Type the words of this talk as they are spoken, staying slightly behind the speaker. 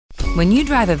When you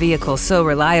drive a vehicle so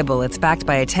reliable it's backed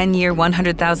by a 10-year,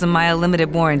 100,000-mile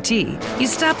limited warranty, you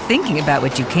stop thinking about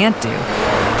what you can't do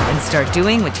and start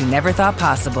doing what you never thought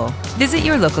possible. Visit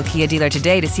your local Kia dealer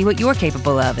today to see what you're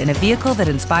capable of in a vehicle that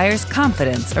inspires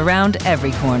confidence around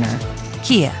every corner.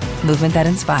 Kia, movement that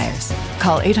inspires.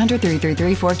 Call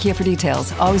 800-333-4KIA for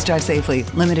details. Always drive safely.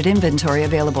 Limited inventory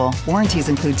available. Warranties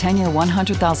include 10-year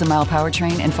 100,000-mile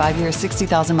powertrain and 5-year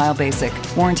 60,000-mile basic.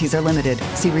 Warranties are limited.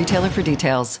 See retailer for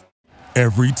details.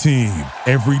 Every team,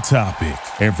 every topic,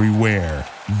 everywhere.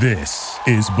 This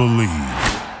is Believe.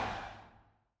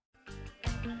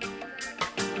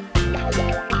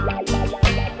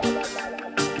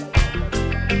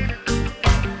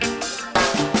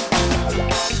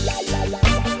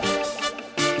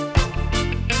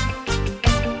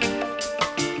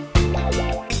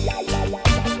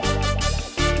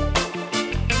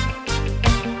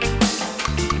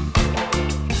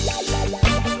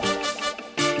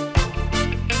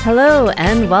 Hello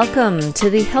and welcome to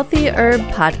the Healthy Herb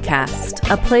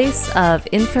Podcast, a place of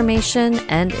information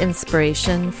and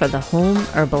inspiration for the home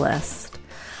herbalist.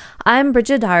 I'm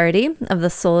Bridget Doherty of the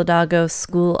Solidago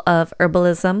School of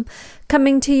Herbalism,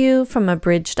 coming to you from a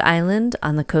bridged island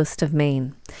on the coast of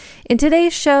Maine. In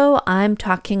today's show, I'm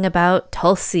talking about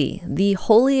Tulsi, the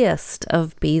holiest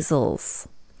of basils.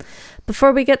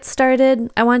 Before we get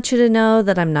started, I want you to know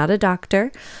that I'm not a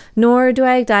doctor, nor do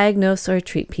I diagnose or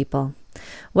treat people.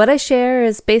 What I share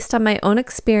is based on my own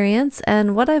experience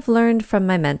and what I've learned from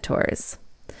my mentors.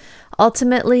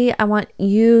 Ultimately, I want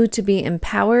you to be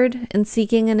empowered in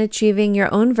seeking and achieving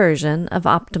your own version of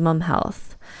optimum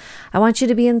health. I want you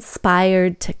to be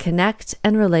inspired to connect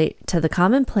and relate to the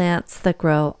common plants that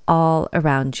grow all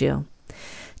around you.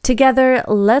 Together,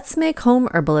 let's make home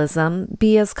herbalism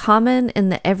be as common in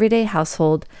the everyday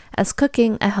household as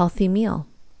cooking a healthy meal.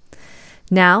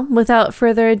 Now, without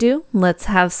further ado, let's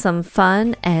have some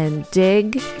fun and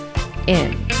dig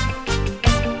in.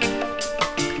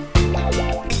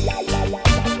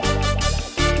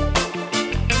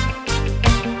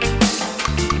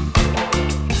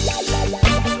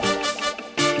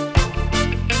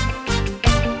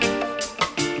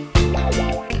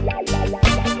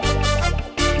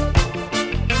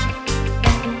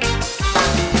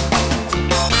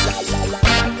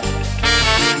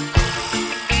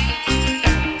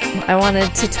 I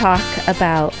wanted to talk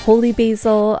about holy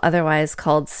basil, otherwise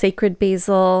called sacred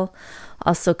basil,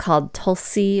 also called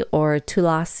Tulsi or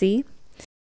Tulasi.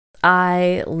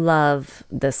 I love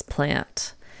this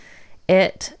plant.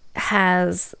 It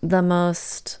has the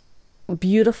most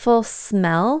beautiful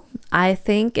smell. I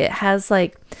think it has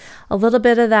like a little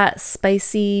bit of that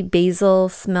spicy basil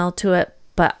smell to it,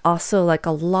 but also like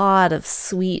a lot of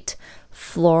sweet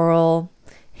floral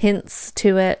hints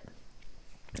to it.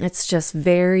 It's just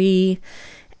very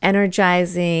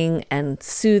energizing and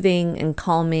soothing and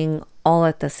calming all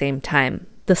at the same time.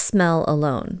 The smell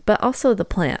alone, but also the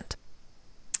plant.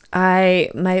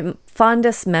 My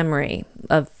fondest memory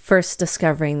of first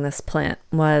discovering this plant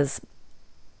was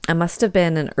I must have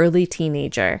been an early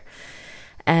teenager,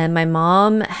 and my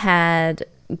mom had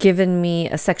given me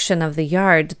a section of the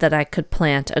yard that I could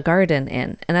plant a garden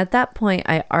in. And at that point,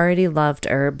 I already loved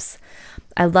herbs.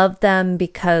 I loved them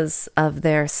because of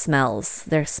their smells.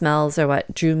 Their smells are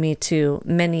what drew me to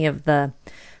many of the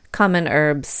common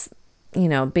herbs,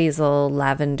 basil,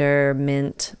 lavender,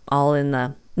 mint, all in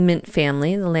the mint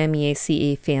family, the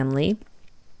Lamiaceae family,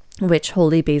 which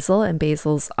holy basil and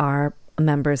basils are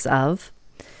members of.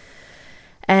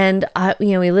 And,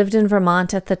 we lived in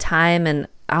Vermont at the time, and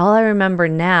all I remember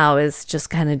now is just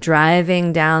kind of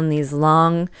driving down these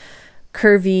long,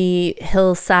 curvy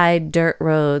hillside dirt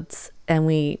roads. And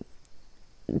we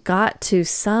got to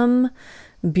some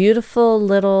beautiful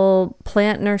little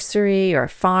plant nursery or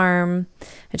farm.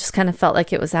 It just kind of felt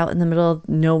like it was out in the middle of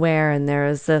nowhere. And there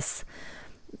was this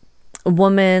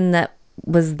woman that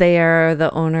was there,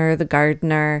 the owner, the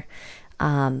gardener.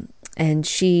 And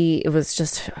it was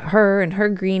just her and her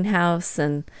greenhouse.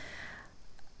 And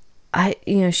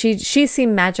she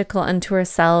seemed magical unto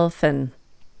herself. And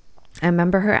I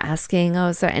remember her asking,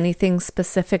 is there anything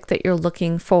specific that you're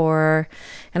looking for?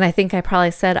 And I think I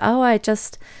probably said, I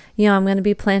just, I'm going to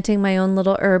be planting my own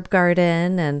little herb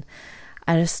garden. And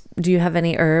do you have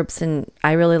any herbs? And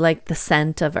I really like the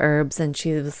scent of herbs. And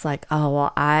she was like,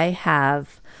 I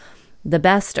have the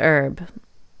best herb,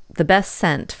 the best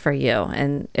scent for you.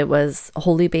 And it was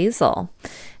holy basil.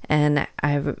 And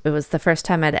it was the first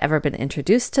time I'd ever been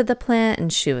introduced to the plant.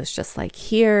 And she was just like,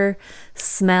 here,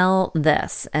 smell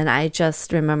this. And I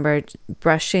just remembered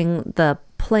brushing the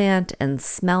plant and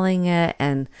smelling it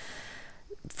and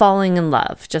falling in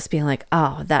love, just being like,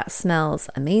 that smells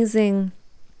amazing.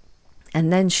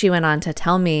 And then she went on to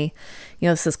tell me,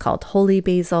 this is called holy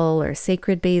basil or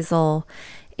sacred basil,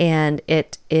 and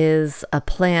it is a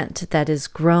plant that is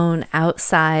grown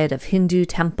outside of Hindu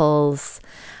temples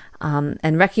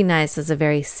and recognized as a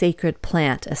very sacred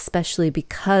plant, especially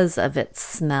because of its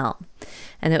smell.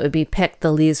 And it would be picked,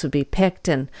 the leaves would be picked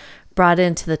and brought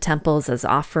into the temples as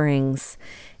offerings,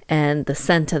 and the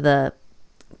scent of the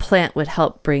plant would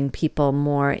help bring people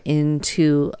more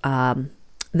into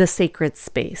the sacred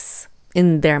space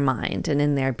in their mind and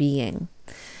in their being.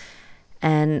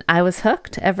 And I was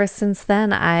hooked ever since then.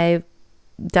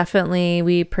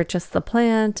 We purchased the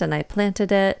plant and I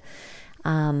planted it.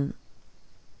 And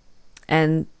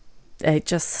it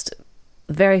just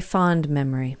very fond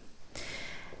memory.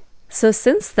 So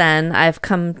since then, I've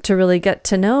come to really get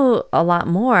to know a lot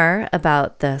more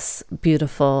about this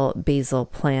beautiful basil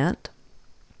plant.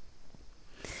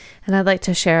 And I'd like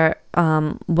to share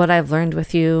what I've learned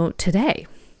with you today.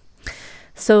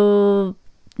 So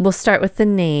we'll start with the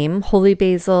name, holy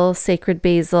basil, sacred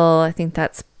basil. I think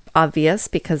that's obvious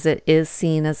because it is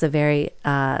seen as a very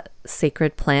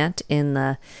sacred plant in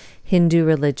the Hindu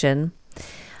religion.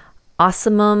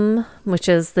 Ocimum, which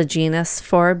is the genus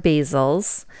for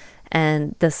basils,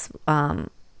 and this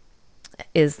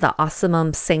is the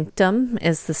Ocimum sanctum,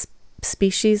 is the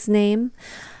species name.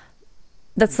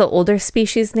 That's the older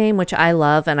species name, which I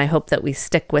love, and I hope that we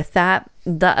stick with that.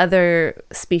 The other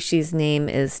species name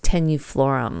is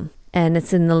Tenuiflorum, and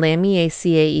it's in the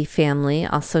Lamiaceae family,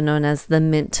 also known as the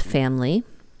mint family.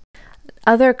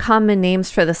 Other common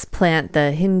names for this plant,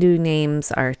 the Hindu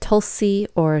names are Tulsi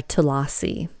or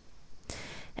Tulasi.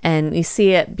 And you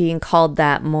see it being called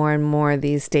that more and more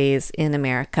these days in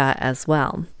America as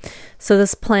well. So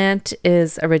this plant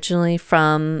is originally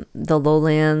from the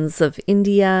lowlands of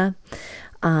India,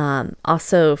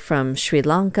 also from Sri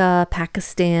Lanka,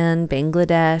 Pakistan,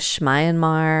 Bangladesh,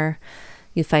 Myanmar.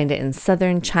 You find it in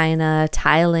southern China,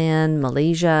 Thailand,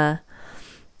 Malaysia,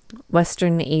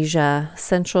 Western Asia,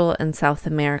 Central and South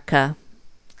America,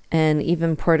 and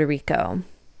even Puerto Rico.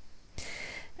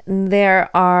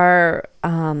 There are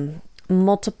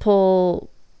multiple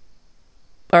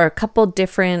or a couple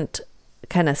different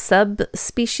kind of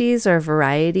subspecies or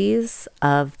varieties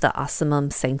of the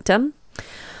Ocimum sanctum.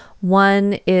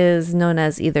 One is known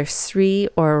as either Sri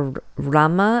or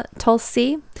Rama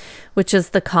Tulsi, which is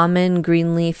the common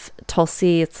green leaf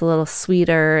Tulsi. It's a little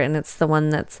sweeter, and it's the one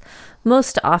that's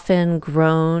most often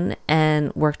grown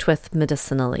and worked with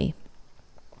medicinally.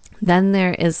 Then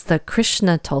there is the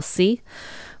Krishna Tulsi,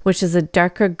 which is a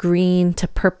darker green to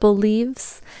purple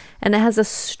leaves, and it has a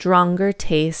stronger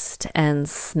taste and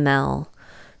smell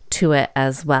to it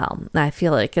as well. I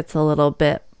feel like it's a little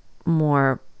bit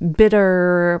more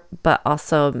bitter, but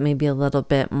also maybe a little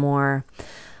bit more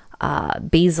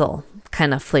basil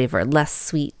kind of flavor, less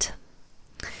sweet.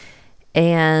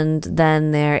 And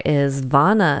then there is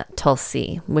Vana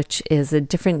Tulsi, which is a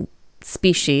different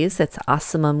species. It's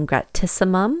Ocimum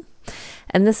gratissimum.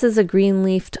 And this is a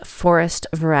green-leafed forest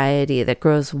variety that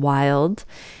grows wild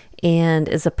and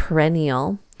is a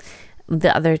perennial.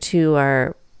 The other two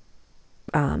are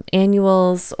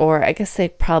annuals, or I guess they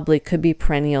probably could be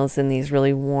perennials in these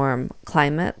really warm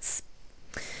climates.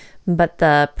 But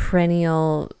the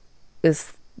perennial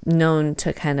is known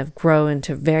to kind of grow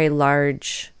into very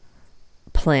large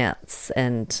plants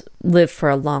and live for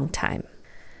a long time.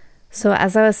 So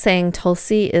as I was saying,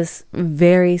 Tulsi is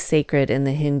very sacred in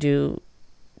the Hindu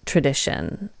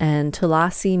tradition, and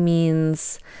Tulasi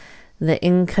means the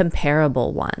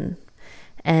incomparable one,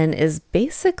 and is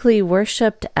basically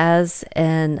worshipped as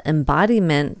an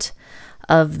embodiment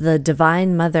of the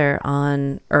Divine Mother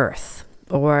on earth,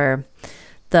 or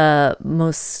the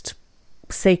most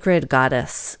sacred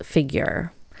goddess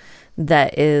figure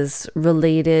that is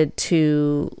related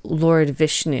to Lord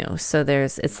Vishnu. So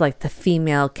it's like the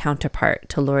female counterpart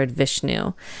to Lord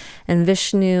Vishnu. And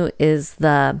Vishnu is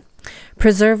the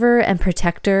preserver and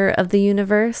protector of the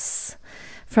universe,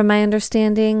 from my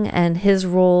understanding, and his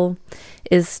role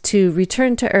is to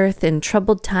return to earth in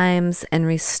troubled times and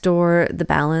restore the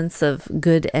balance of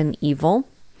good and evil.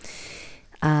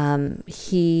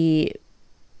 He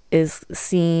is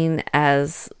seen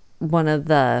as one of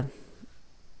the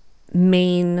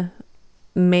main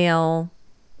male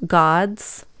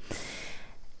gods,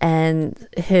 and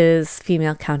his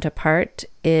female counterpart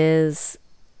is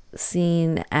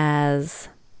seen as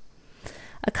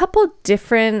a couple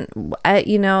different,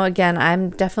 again, I'm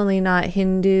definitely not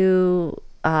Hindu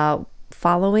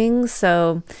following,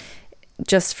 so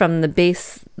just from the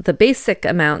basic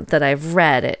amount that I've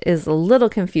read, it is a little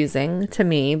confusing to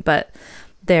me, but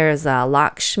There's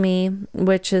Lakshmi,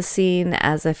 which is seen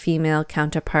as a female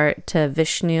counterpart to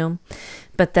Vishnu.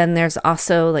 But then there's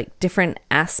also like different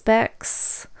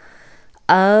aspects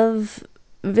of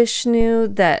Vishnu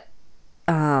that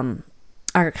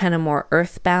are kind of more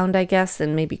earthbound, I guess.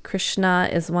 And maybe Krishna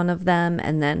is one of them.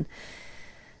 And then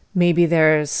maybe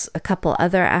there's a couple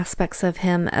other aspects of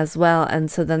him as well.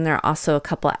 And so then there are also a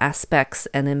couple aspects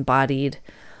and embodied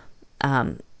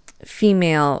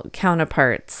female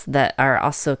counterparts that are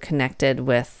also connected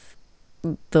with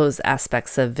those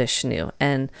aspects of Vishnu.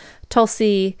 And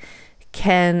Tulsi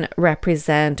can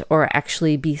represent or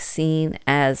actually be seen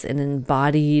as an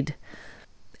embodied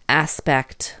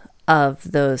aspect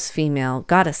of those female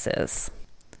goddesses.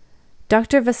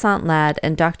 Dr. Vasant Ladd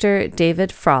and Dr.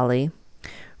 David Frawley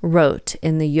wrote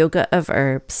in the Yoga of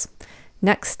Herbs,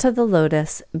 next to the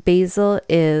lotus, basil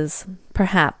is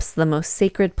perhaps the most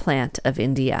sacred plant of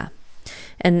India.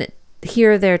 And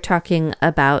here they're talking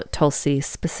about Tulsi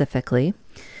specifically.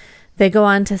 They go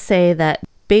on to say that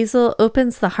basil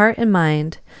opens the heart and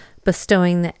mind,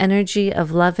 bestowing the energy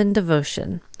of love and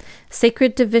devotion.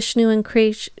 Sacred to Vishnu and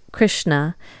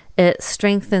Krishna, it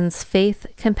strengthens faith,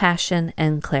 compassion,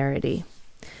 and clarity.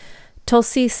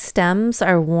 Tulsi stems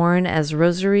are worn as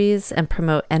rosaries and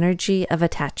promote energy of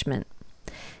attachment.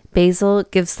 Basil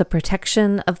gives the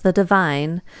protection of the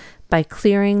divine by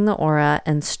clearing the aura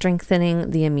and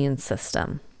strengthening the immune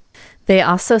system. They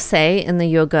also say in the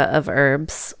Yoga of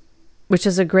Herbs, which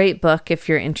is a great book if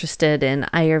you're interested in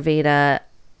Ayurveda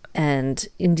and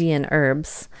Indian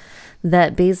herbs,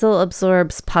 that basil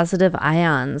absorbs positive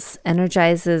ions,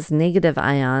 energizes negative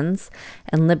ions,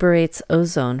 and liberates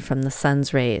ozone from the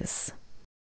sun's rays.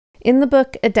 In the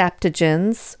book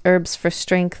Adaptogens, Herbs for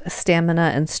Strength,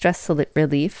 Stamina, and Stress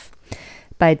Relief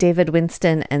by David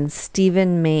Winston and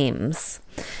Stephen Mames,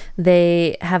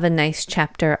 they have a nice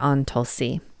chapter on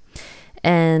Tulsi.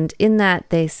 And in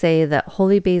that they say that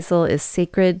holy basil is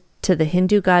sacred to the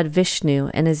Hindu god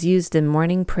Vishnu and is used in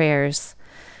morning prayers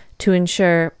to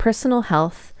ensure personal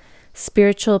health,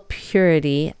 spiritual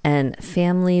purity, and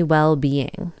family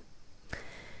well-being.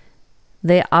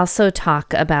 They also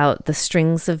talk about the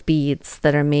strings of beads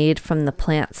that are made from the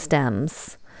plant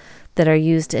stems that are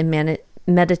used in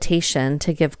meditation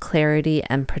to give clarity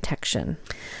and protection.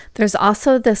 There's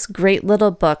also this great little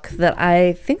book that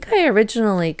I think I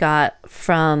originally got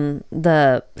from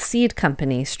the seed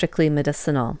company, Strictly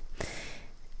Medicinal.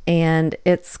 And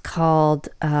it's called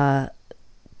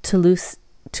Tulasi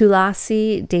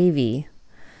Devi,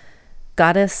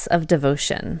 Goddess of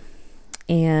Devotion.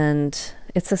 And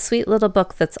it's a sweet little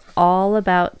book that's all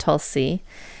about Tulsi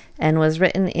and was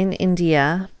written in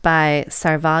India by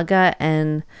Sarvaga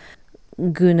and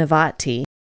Gunavati.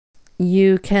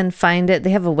 You can find it.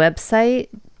 They have a website,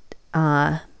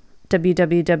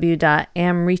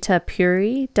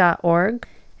 www.amritapuri.org.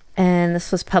 And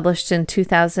this was published in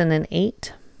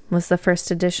 2008, was the first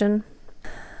edition.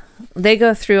 They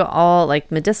go through all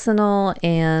like medicinal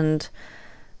and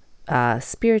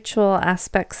spiritual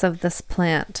aspects of this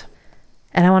plant.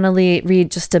 And I want to read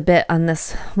just a bit on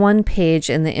this one page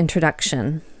in the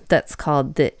introduction that's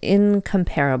called The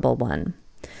Incomparable One.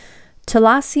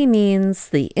 Tulasi means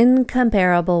the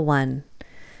incomparable one.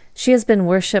 She has been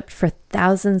worshipped for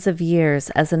thousands of years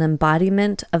as an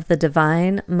embodiment of the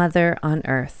Divine Mother on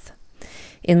earth.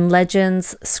 In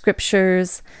legends,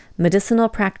 scriptures, medicinal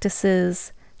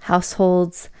practices,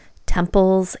 households,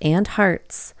 temples, and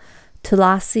hearts,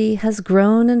 Tulasi has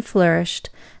grown and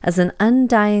flourished as an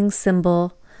undying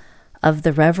symbol of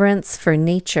the reverence for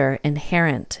nature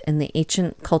inherent in the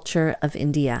ancient culture of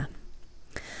India.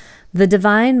 The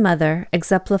Divine Mother,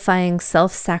 exemplifying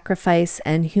self-sacrifice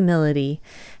and humility,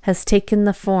 has taken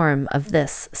the form of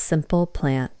this simple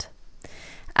plant.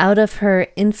 Out of her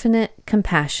infinite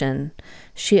compassion,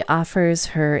 she offers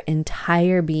her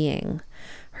entire being,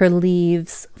 her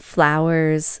leaves,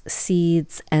 flowers,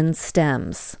 seeds, and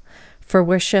stems, for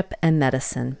worship and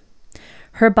medicine.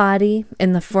 Her body,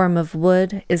 in the form of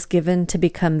wood, is given to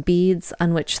become beads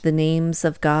on which the names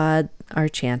of God are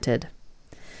chanted.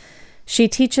 She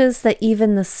teaches that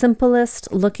even the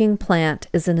simplest looking plant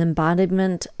is an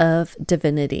embodiment of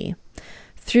divinity.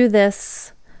 Through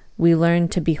this, we learn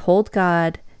to behold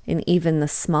God in even the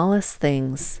smallest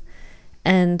things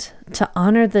and to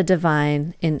honor the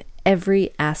divine in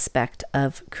every aspect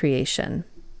of creation.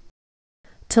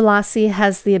 Tulasi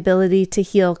has the ability to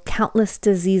heal countless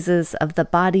diseases of the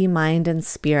body, mind, and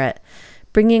spirit,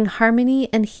 bringing harmony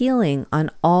and healing on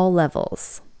all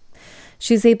levels.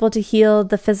 She's able to heal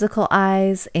the physical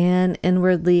eyes and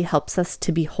inwardly helps us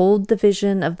to behold the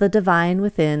vision of the divine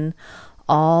within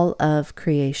all of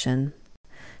creation.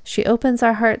 She opens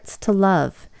our hearts to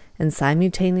love and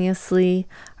simultaneously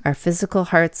our physical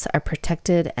hearts are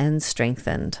protected and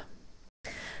strengthened.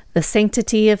 The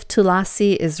sanctity of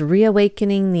Tulsi is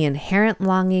reawakening the inherent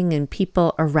longing in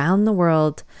people around the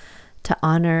world to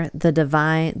honor the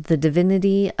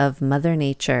divinity of Mother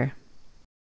Nature.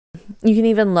 You can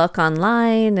even look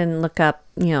online and look up,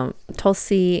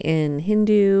 Tulsi in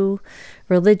Hindu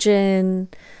religion.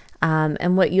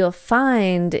 And what you'll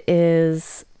find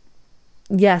is,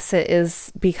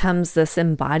 yes, becomes this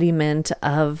embodiment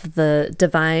of the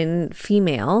divine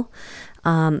female,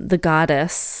 the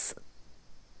goddess,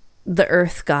 the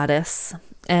earth goddess,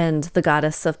 and the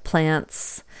goddess of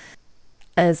plants,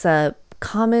 as a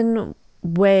common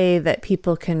way that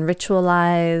people can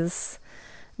ritualize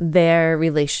their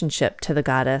relationship to the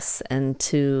goddess and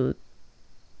to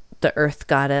the earth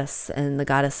goddess and the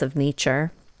goddess of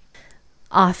nature.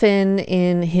 Often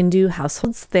in Hindu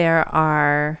households, there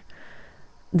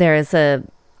is a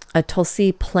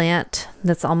Tulsi plant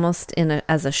that's almost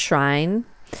as a shrine,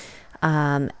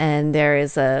 and there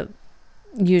is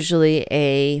usually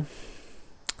a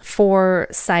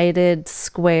 4-sided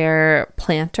square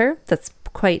planter that's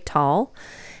quite tall,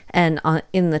 and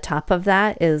in the top of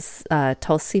that is a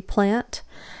Tulsi plant,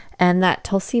 and that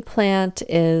Tulsi plant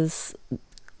is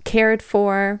cared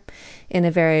for in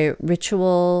a very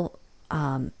ritual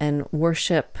and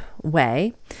worship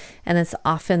way, and it's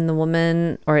often the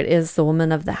woman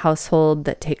of the household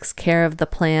that takes care of the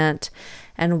plant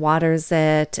and waters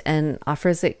it and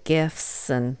offers it gifts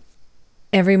and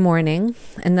every morning.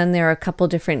 And then there are a couple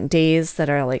different days that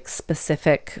are like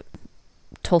specific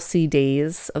Tulsi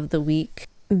days of the week.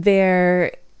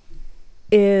 There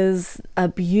is a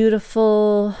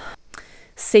beautiful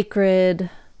sacred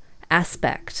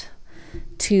aspect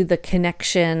to the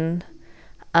connection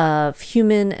of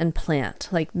human and plant,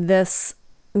 like this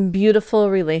beautiful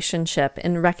relationship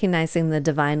in recognizing the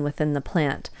divine within the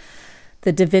plant,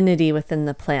 the divinity within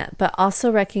the plant, but also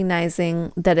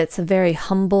recognizing that it's a very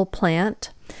humble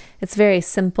plant. It's a very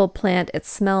simple plant. It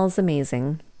smells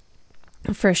amazing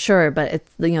for sure, but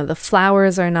it's, the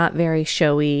flowers are not very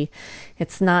showy.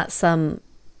 It's not some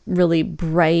really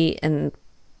bright and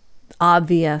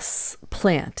obvious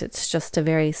plant. It's just a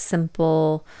very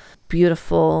simple,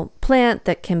 beautiful plant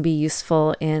that can be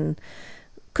useful in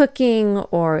cooking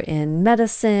or in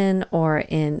medicine or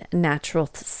in natural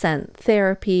scent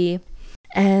therapy.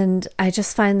 And I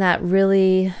just find that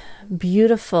really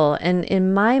beautiful. And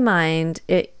in my mind,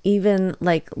 it even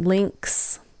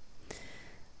links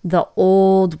the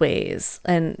old ways.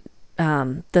 And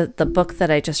the book that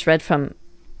I just read from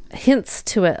hints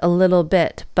to it a little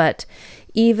bit, but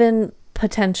even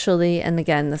potentially, and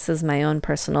again, this is my own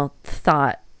personal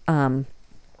thought,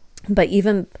 but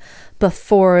even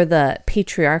before the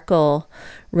patriarchal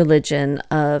religion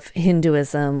of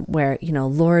Hinduism, where,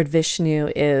 Lord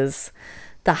Vishnu is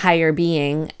the higher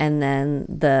being, and then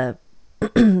the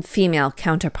female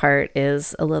counterpart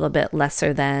is a little bit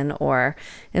lesser than, or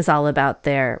is all about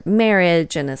their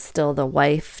marriage and is still the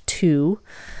wife to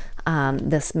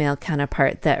this male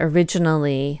counterpart, that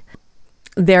originally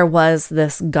there was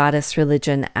this goddess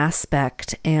religion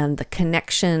aspect and the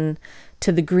connection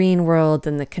to the green world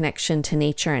and the connection to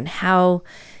nature, and how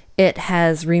it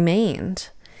has remained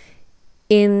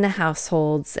in the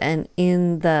households and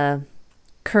in the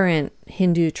current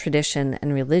Hindu tradition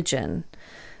and religion,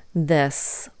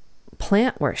 this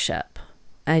plant worship.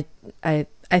 I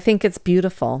think it's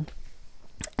beautiful,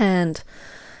 and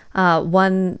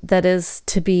one that is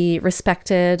to be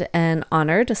respected and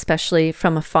honored, especially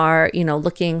from afar,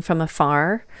 looking from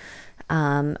afar,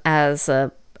 as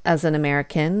an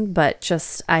American, but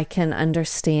just I can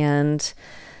understand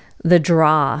the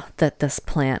draw that this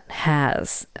plant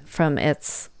has from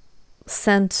its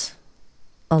scent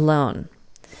alone,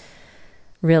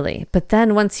 really. But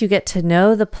then once you get to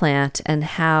know the plant and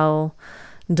how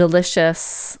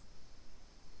delicious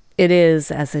it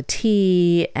is as a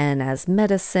tea and as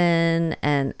medicine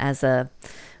and as a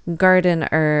garden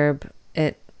herb,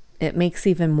 it makes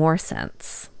even more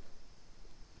sense.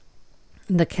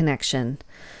 The connection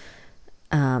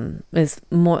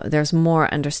there's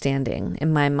more understanding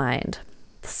in my mind.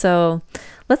 So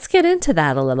let's get into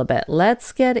that a little bit.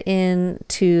 Let's get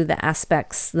into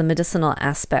the medicinal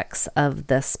aspects of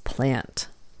this plant.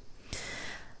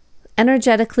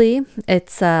 Energetically,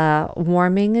 it's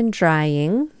warming and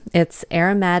drying. It's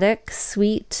aromatic,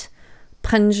 sweet,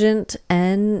 pungent,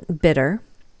 and bitter.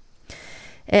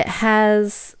 It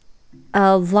has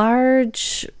a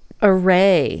large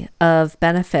array of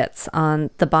benefits on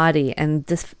the body and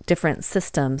different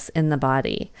systems in the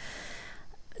body.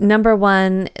 Number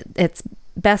one, it's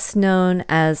best known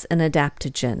as an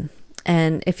adaptogen.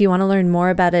 And if you want to learn more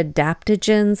about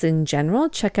adaptogens in general,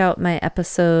 check out my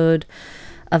episode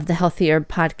of the Healthy Herb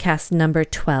podcast number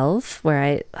 12, where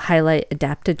I highlight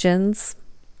adaptogens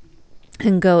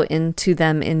and go into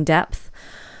them in depth.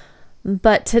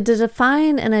 But to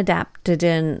define an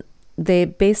adaptogen, they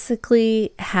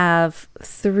basically have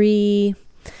three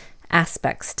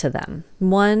aspects to them.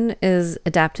 One is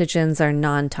adaptogens are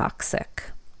non-toxic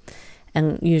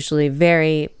and usually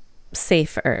very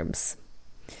safe herbs.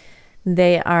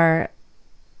 They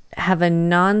have a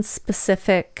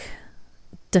non-specific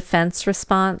defense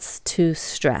response to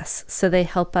stress. So they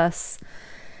help us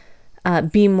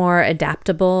be more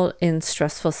adaptable in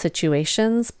stressful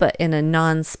situations, but in a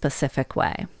non-specific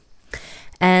way.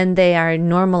 And they are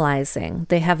normalizing.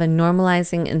 They have a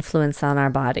normalizing influence on our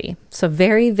body. So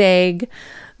very vague,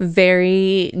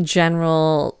 very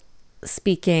general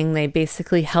speaking, they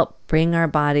basically help bring our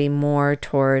body more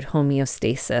toward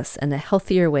homeostasis and a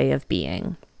healthier way of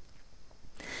being.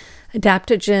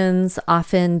 Adaptogens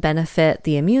often benefit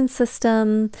the immune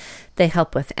system. They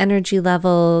help with energy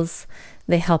levels.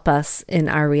 They help us in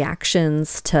our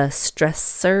reactions to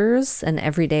stressors and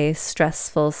everyday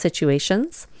stressful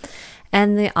situations.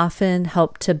 And they often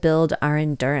help to build our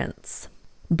endurance,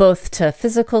 both to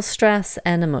physical stress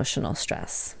and emotional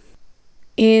stress.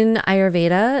 In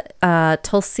Ayurveda,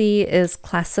 Tulsi is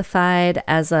classified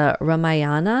as a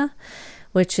Ramayana,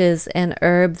 which is an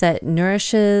herb that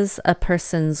nourishes a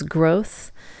person's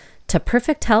growth to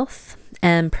perfect health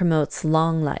and promotes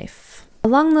long life.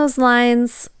 Along those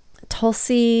lines,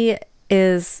 Tulsi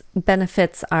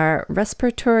benefits our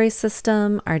respiratory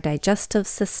system, our digestive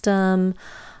system,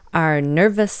 our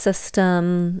nervous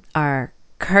system, our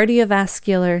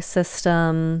cardiovascular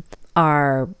system,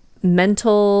 our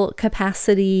mental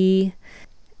capacity,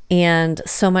 and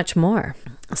so much more.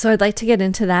 So I'd like to get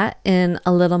into that in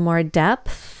a little more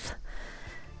depth.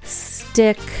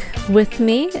 Stick with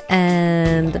me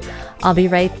and I'll be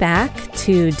right back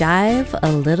to dive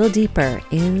a little deeper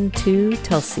into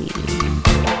Tulsi.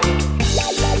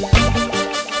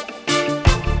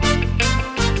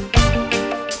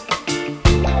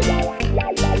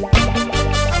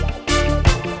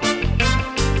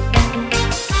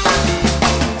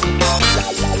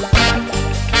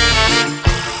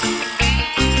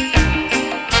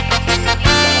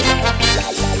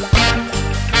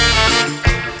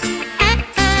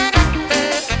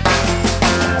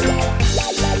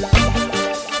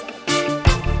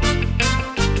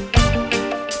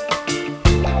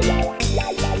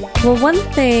 Well, one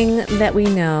thing that we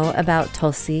know about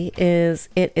Tulsi is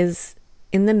it is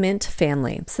in the mint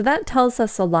family. So that tells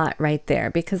us a lot right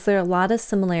there, because there are a lot of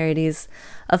similarities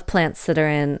of plants that are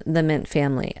in the mint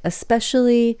family,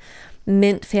 especially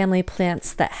mint family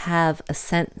plants that have a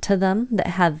scent to them, that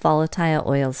have volatile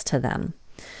oils to them.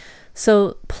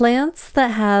 So plants that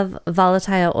have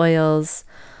volatile oils,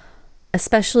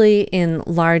 especially in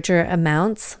larger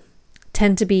amounts,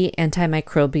 tend to be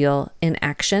antimicrobial in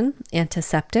action,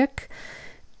 antiseptic,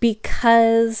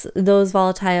 because those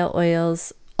volatile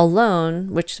oils alone,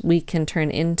 which we can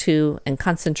turn into and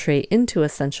concentrate into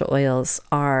essential oils,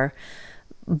 are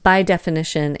by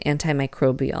definition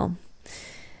antimicrobial.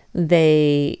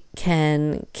 They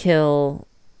can kill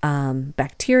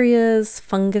bacterias,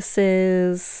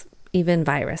 funguses, even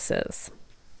viruses.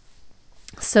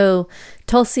 So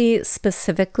Tulsi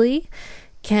specifically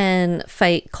can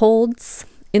fight colds,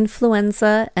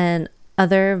 influenza, and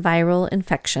other viral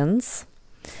infections.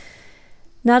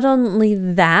 Not only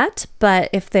that, but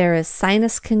if there is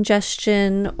sinus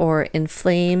congestion or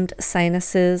inflamed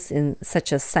sinuses,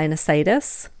 such as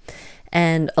sinusitis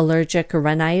and allergic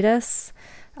rhinitis,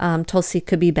 Tulsi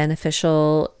could be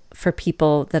beneficial for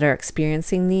people that are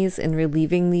experiencing these in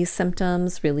relieving these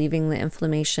symptoms, relieving the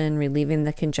inflammation, relieving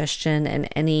the congestion, and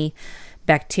any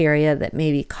bacteria that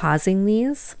may be causing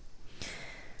these.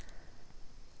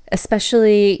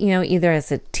 Especially, either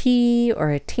as a tea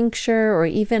or a tincture or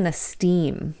even a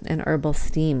steam, an herbal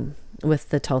steam with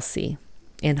the Tulsi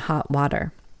in hot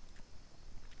water.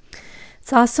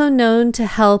 It's also known to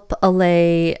help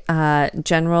allay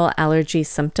general allergy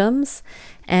symptoms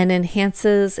and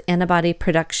enhances antibody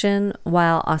production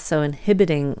while also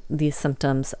inhibiting the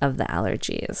symptoms of the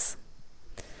allergies.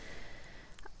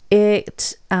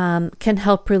 It can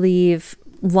help relieve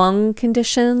lung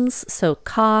conditions, so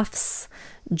coughs,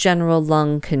 general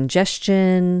lung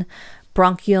congestion,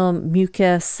 bronchial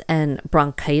mucus, and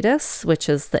bronchitis, which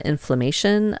is the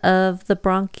inflammation of the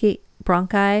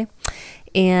bronchi.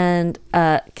 And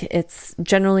it's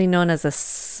generally known as a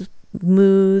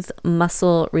smooth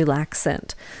muscle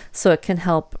relaxant. So it can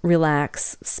help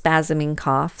relax spasming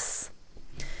coughs.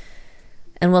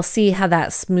 And we'll see how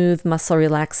that smooth muscle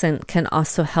relaxant can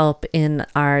also help in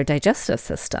our digestive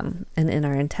system and in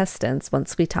our intestines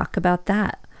once we talk about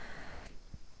that.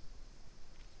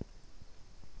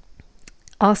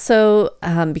 Also,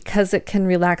 because it can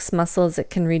relax muscles, it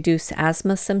can reduce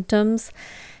asthma symptoms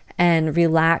and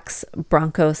relax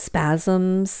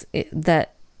bronchospasms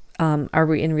that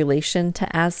are in relation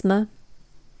to asthma.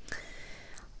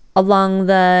 Along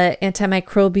the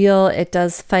antimicrobial, it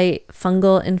does fight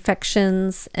fungal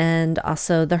infections and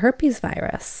also the herpes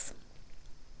virus.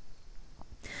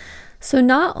 So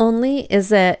not only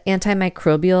is it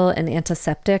antimicrobial and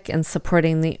antiseptic and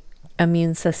supporting the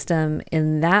immune system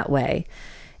in that way,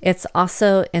 it's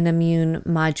also an immune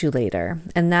modulator,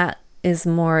 and that is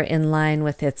more in line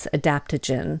with its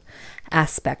adaptogen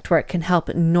aspect, where it can help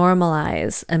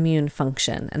normalize immune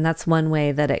function. And that's one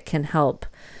way that it can help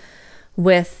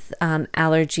with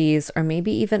allergies or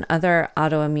maybe even other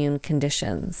autoimmune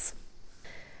conditions.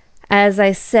 As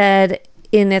I said,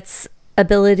 in its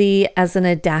ability as an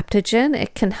adaptogen,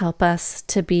 it can help us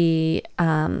to be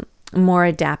more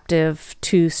adaptive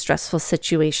to stressful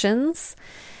situations.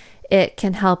 It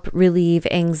can help relieve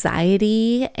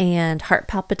anxiety and heart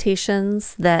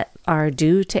palpitations that are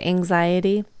due to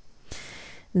anxiety.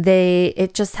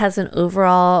 It just has an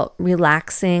overall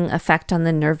relaxing effect on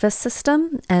the nervous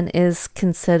system and is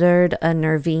considered a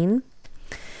nervine.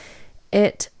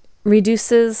 It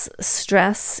reduces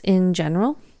stress in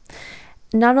general.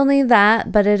 Not only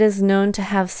that, but it is known to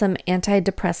have some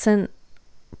antidepressant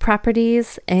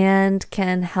properties and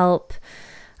can help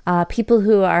people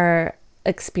who are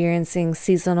experiencing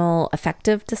seasonal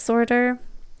affective disorder.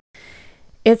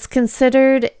 It's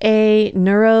considered a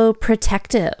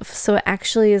neuroprotective, so it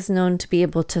actually is known to be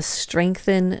able to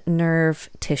strengthen nerve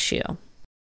tissue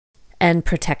and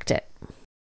protect it.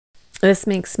 This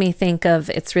makes me think of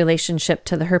its relationship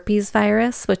to the herpes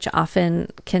virus, which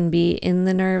often can be in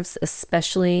the nerves,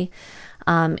 especially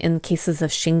in cases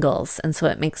of shingles. And so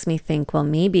it makes me think, well,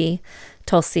 maybe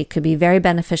Tulsi could be very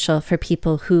beneficial for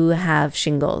people who have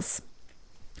shingles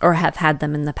or have had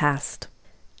them in the past.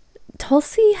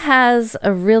 Tulsi has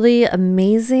a really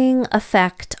amazing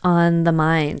effect on the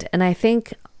mind. And I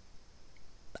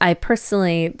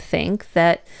personally think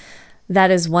that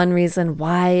is one reason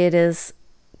why it is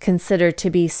considered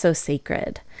to be so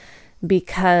sacred.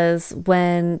 Because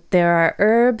when there are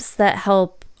herbs that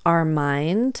help our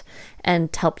mind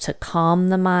and help to calm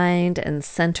the mind and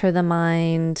center the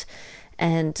mind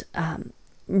and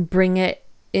bring it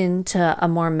into a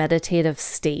more meditative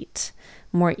state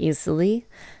more easily,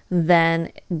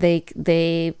 then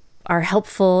they are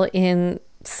helpful in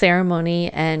ceremony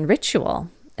and ritual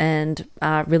and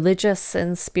religious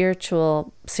and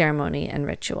spiritual ceremony and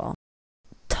ritual.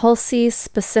 Tulsi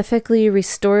specifically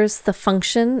restores the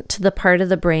function to the part of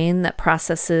the brain that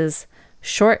processes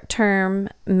short-term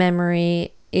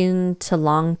memory into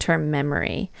long-term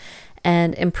memory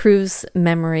and improves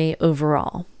memory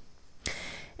overall.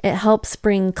 It helps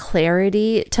bring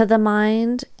clarity to the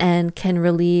mind and can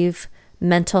relieve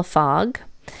mental fog.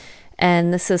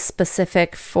 And this is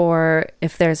specific for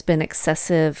if there's been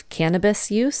excessive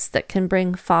cannabis use that can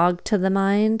bring fog to the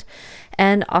mind.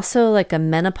 And also like a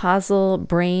menopausal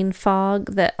brain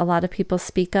fog that a lot of people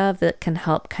speak of that can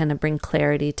help kind of bring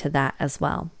clarity to that as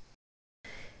well.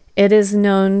 It is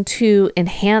known to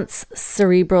enhance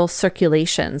cerebral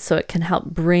circulation, so it can help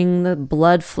bring the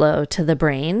blood flow to the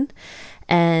brain.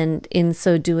 And in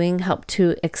so doing, help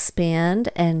to expand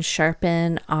and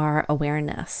sharpen our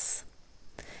awareness.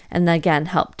 And again,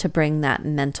 help to bring that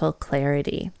mental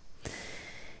clarity.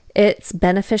 It's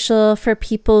beneficial for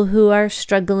people who are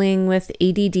struggling with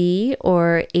ADD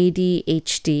or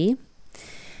ADHD,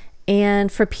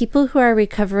 and for people who are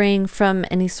recovering from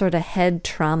any sort of head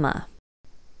trauma.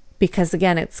 Because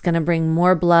again, it's going to bring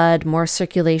more blood, more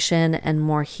circulation, and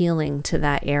more healing to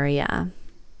that area.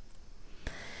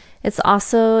 It's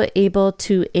also able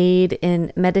to aid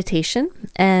in meditation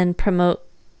and promote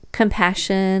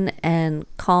compassion and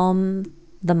calm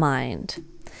the mind.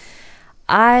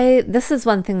 This is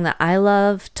one thing that I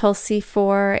love Tulsi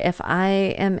for. If I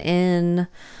am in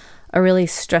a really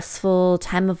stressful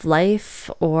time of life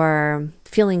or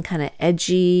feeling kind of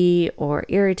edgy or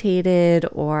irritated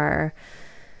or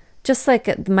just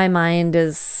like my mind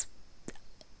is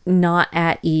not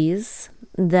at ease,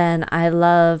 then I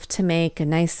love to make a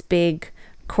nice big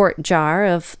quart jar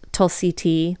of Tulsi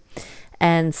tea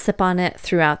and sip on it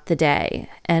throughout the day.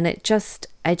 And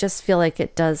I just feel like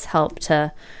it does help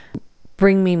to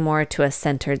bring me more to a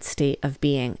centered state of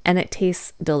being. And it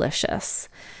tastes delicious.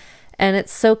 And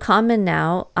it's so common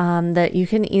now that you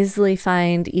can easily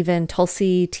find even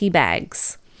Tulsi tea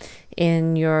bags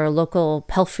in your local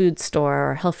health food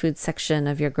store or health food section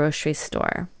of your grocery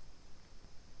store.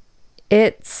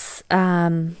 It's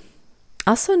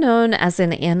also known as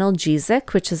an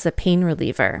analgesic, which is a pain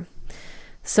reliever.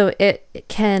 So it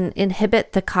can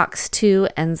inhibit the COX-2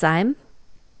 enzyme,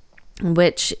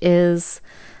 which is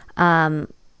an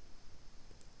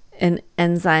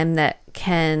enzyme that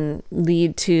can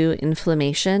lead to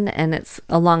inflammation, and it's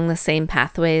along the same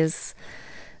pathways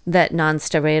that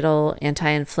non-steroidal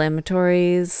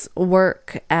anti-inflammatories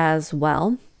work as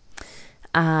well.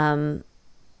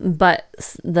 But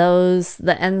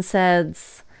the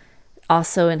NSAIDs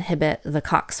also inhibit the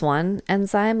COX-1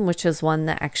 enzyme, which is one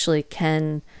that actually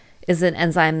is an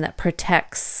enzyme that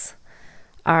protects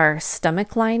our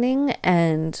stomach lining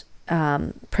and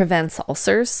prevents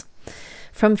ulcers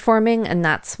from forming. And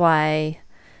that's why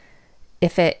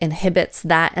if it inhibits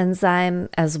that enzyme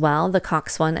as well, the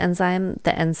COX-1 enzyme,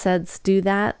 the NSAIDs do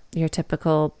that, your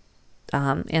typical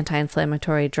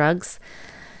anti-inflammatory drugs,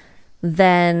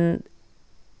 then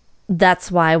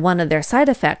that's why one of their side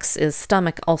effects is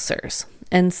stomach ulcers.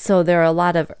 And so there are a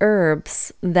lot of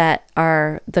herbs that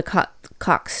are the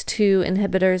COX-2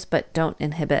 inhibitors, but don't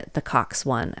inhibit the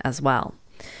COX-1 as well.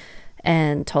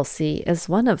 And Tulsi is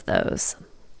one of those.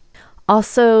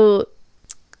 Also,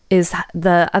 is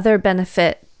the other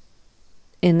benefit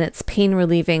in its pain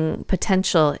relieving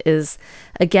potential is,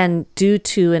 again, due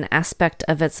to an aspect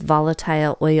of its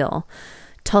volatile oil.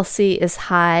 Tulsi is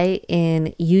high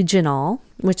in eugenol,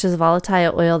 which is a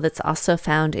volatile oil that's also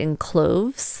found in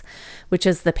cloves, which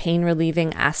is the pain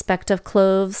relieving aspect of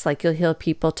cloves. Like you'll hear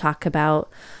people talk about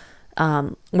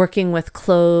working with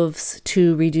cloves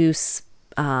to reduce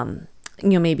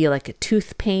maybe like a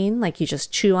tooth pain, like you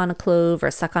just chew on a clove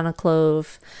or suck on a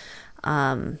clove.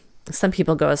 Some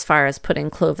people go as far as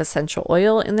putting clove essential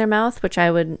oil in their mouth, which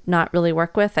I would not really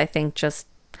work with. I think just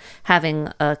having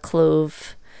a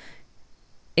clove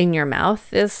in your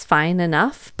mouth is fine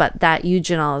enough, but that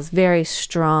eugenol is very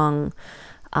strong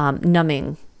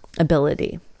numbing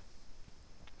ability.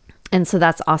 And so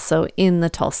that's also in the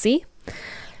Tulsi.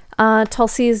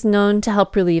 Tulsi is known to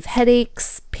help relieve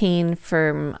headaches, pain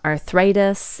from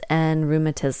arthritis, and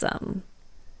rheumatism.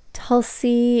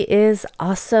 Tulsi is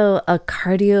also a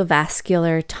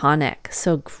cardiovascular tonic,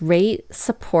 so great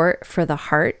support for the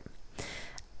heart.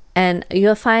 And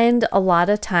you'll find a lot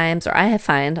of times, or I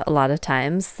find a lot of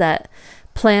times, that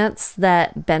plants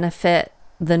that benefit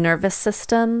the nervous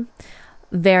system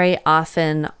very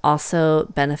often also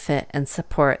benefit and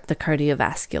support the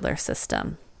cardiovascular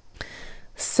system.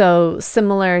 So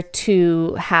similar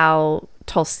to how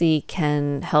Tulsi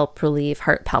can help relieve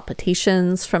heart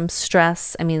palpitations from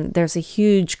stress, I mean, there's a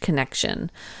huge connection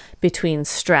between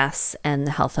stress and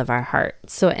the health of our heart.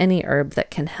 So any herb that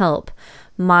can help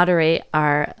moderate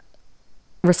our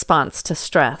response to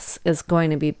stress is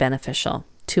going to be beneficial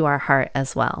to our heart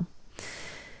as well.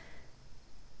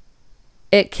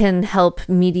 It can help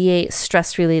mediate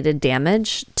stress-related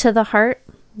damage to the heart.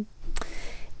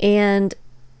 And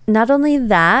not only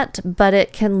that, but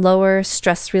it can lower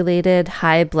stress-related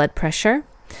high blood pressure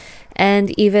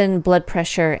and even blood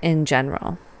pressure in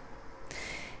general.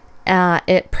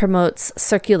 It promotes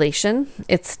circulation.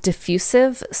 It's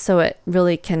diffusive, so it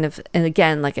really and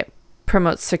again, like it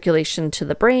promotes circulation to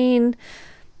the brain.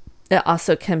 It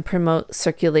also can promote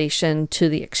circulation to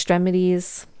the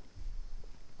extremities,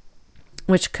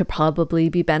 which could probably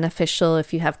be beneficial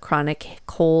if you have chronic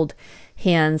cold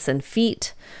hands and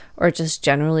feet, or just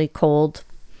generally cold.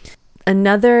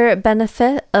 Another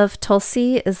benefit of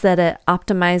Tulsi is that it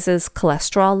optimizes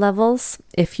cholesterol levels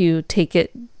if you take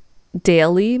it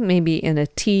daily, maybe in a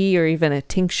tea or even a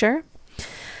tincture.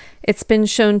 It's been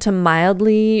shown to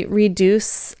mildly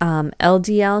reduce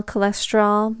LDL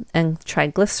cholesterol and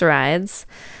triglycerides,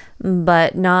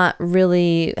 but not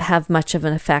really have much of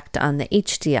an effect on the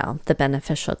HDL, the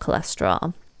beneficial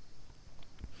cholesterol.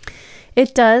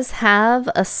 It does have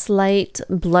a slight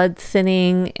blood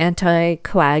thinning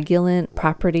anticoagulant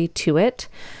property to it.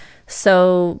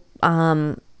 So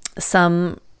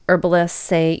some herbalists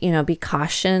say, be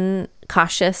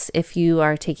cautious if you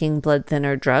are taking blood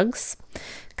thinner drugs,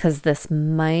 because this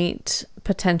might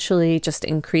potentially just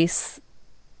increase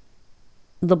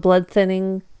the blood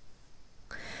thinning.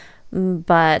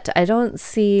 But I don't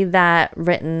see that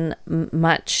written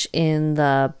much in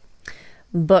the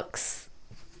books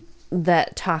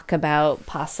that talk about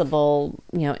possible,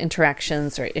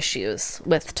 interactions or issues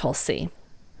with Tulsi,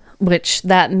 which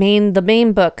the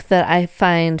main book that I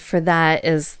find for that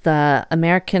is the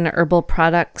American Herbal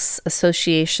Products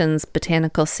Association's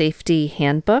Botanical Safety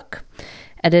Handbook.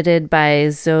 edited by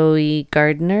Zoe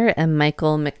Gardner and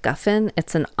Michael McGuffin.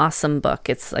 It's an awesome book.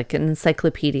 It's like an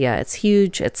encyclopedia. It's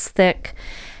huge, it's thick,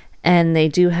 and they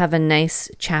do have a nice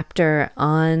chapter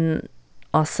on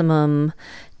Ocimum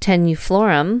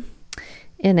tenuiflorum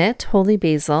in it, holy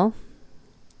basil.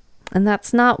 And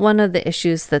that's not one of the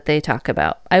issues that they talk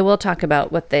about. I will talk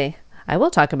about what the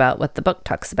book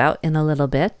talks about in a little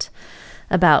bit,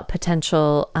 about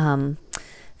potential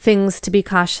things to be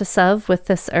cautious of with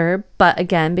this herb. But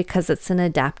again, because it's an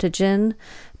adaptogen,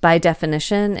 by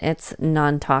definition, it's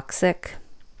non-toxic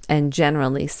and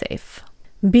generally safe.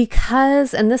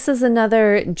 Because, and this is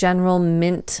another general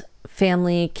mint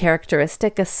family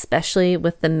characteristic, especially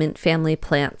with the mint family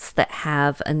plants that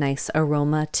have a nice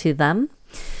aroma to them,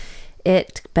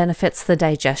 it benefits the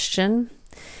digestion.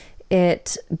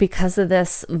 Because of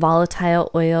this, volatile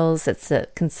oils, it's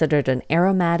considered an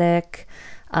aromatic,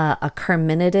 a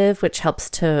carminative, which helps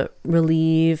to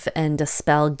relieve and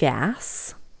dispel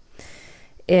gas.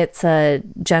 It's a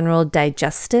general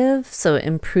digestive, so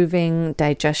improving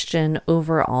digestion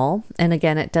overall. And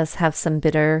again, it does have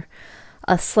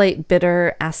a slight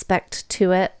bitter aspect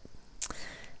to it,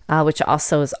 which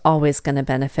also is always going to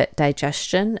benefit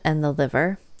digestion and the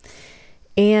liver.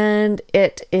 And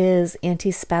it is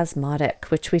antispasmodic,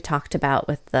 which we talked about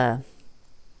with the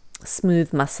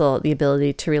smooth muscle, the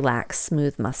ability to relax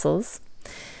smooth muscles.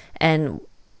 And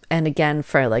again,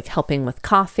 for like helping with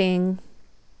coughing.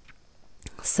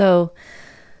 So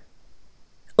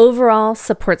overall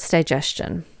supports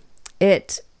digestion.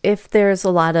 If there's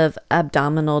a lot of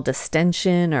abdominal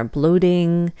distension or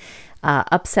bloating,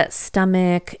 upset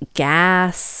stomach,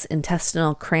 gas,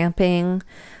 intestinal cramping,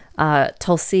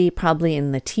 Tulsi, probably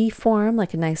in the tea form,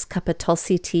 like a nice cup of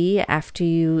Tulsi tea after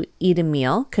you eat a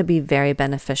meal, could be very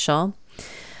beneficial.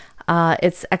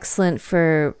 It's excellent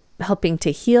for helping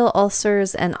to heal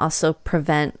ulcers and also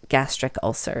prevent gastric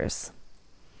ulcers.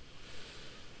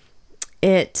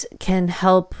 It can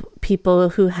help people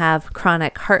who have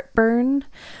chronic heartburn,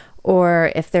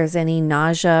 or if there's any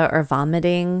nausea or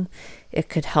vomiting, it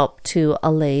could help to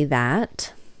allay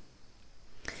that.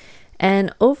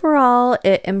 And overall,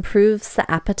 it improves the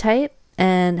appetite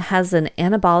and has an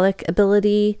anabolic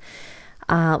ability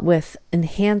with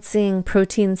enhancing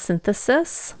protein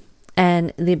synthesis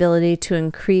and the ability to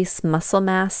increase muscle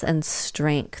mass and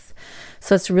strength.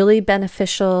 So it's really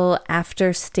beneficial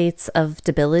after states of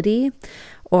debility,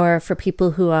 or for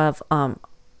people who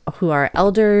are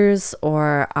elders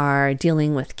or are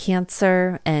dealing with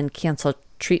cancer and cancer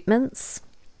treatments.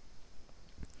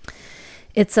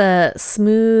 It's a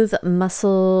smooth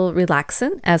muscle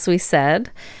relaxant, as we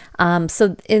said.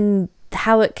 So in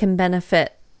how it can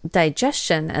benefit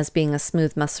digestion as being a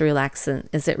smooth muscle relaxant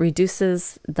is it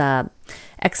reduces the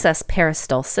excess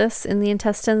peristalsis in the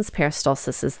intestines.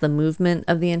 Peristalsis is the movement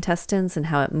of the intestines and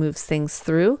how it moves things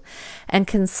through, and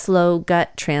can slow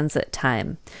gut transit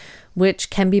time,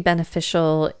 which can be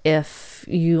beneficial if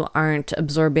you aren't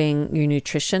absorbing your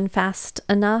nutrition fast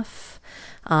enough.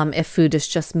 If food is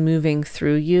just moving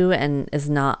through you and is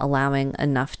not allowing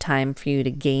enough time for you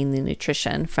to gain the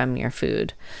nutrition from your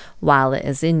food while it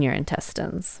is in your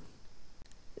intestines.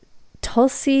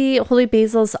 Tulsi, holy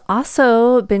basil's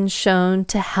also been shown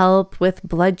to help with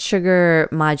blood sugar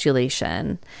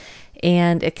modulation,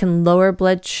 and it can lower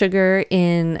blood sugar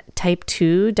in type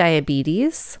 2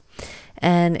 diabetes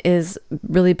and is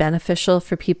really beneficial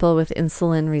for people with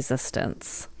insulin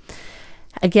resistance.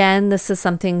 Again, this is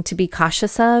something to be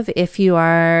cautious of if you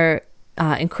are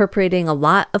incorporating a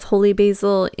lot of holy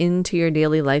basil into your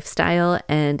daily lifestyle,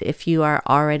 and if you are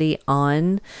already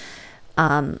on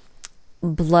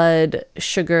blood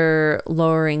sugar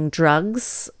lowering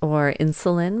drugs or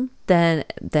insulin, then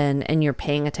and you're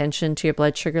paying attention to your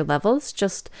blood sugar levels,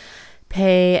 just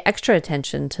pay extra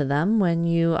attention to them when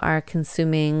you are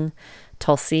consuming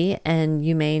Tulsi, and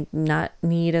you may not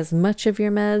need as much of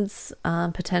your meds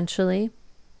potentially.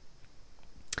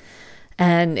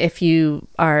 And if you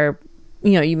are,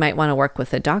 you might want to work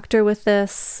with a doctor with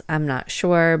this. I'm not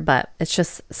sure, but it's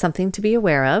just something to be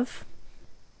aware of.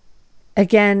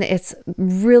 Again, it's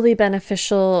really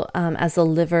beneficial as a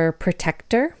liver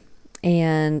protector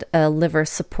and a liver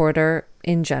supporter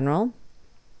in general.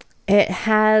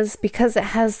 Because it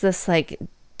has this like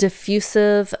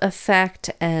diffusive effect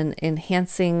and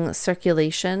enhancing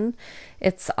circulation,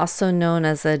 it's also known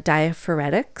as a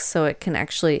diaphoretic. So it can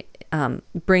actually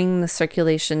bring the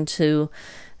circulation to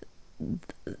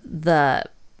the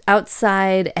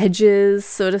outside edges,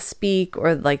 so to speak,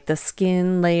 or like the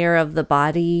skin layer of the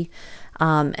body.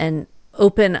 And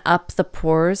open up the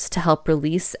pores to help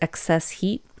release excess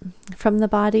heat from the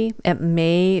body. It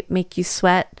may make you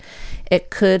sweat. It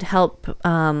could help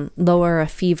lower a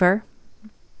fever.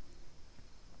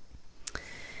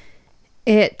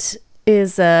 It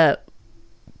is a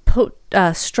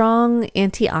strong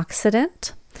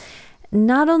antioxidant.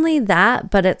 Not only that,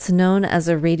 but it's known as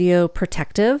a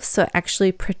radioprotective, so it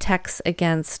actually protects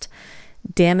against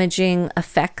damaging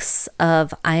effects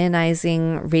of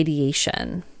ionizing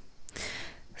radiation.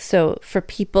 So for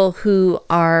people who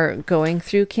are going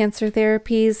through cancer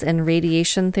therapies and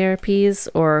radiation therapies,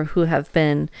 or who have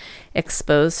been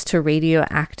exposed to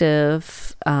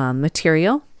radioactive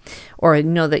material, or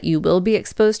know that you will be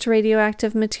exposed to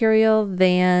radioactive material,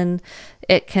 then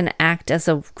it can act as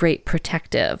a great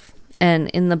protective. And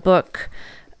in the book,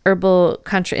 Herbal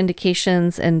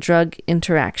Contraindications and Drug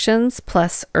Interactions,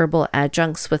 plus Herbal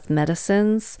Adjuncts with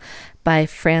Medicines by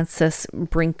Frances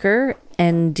Brinker,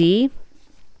 ND,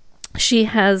 she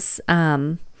has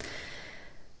a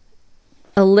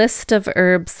list of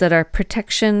herbs that are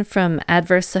protection from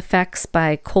adverse effects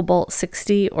by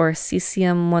cobalt-60 or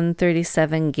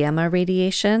cesium-137 gamma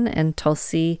radiation, and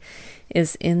Tulsi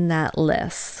is in that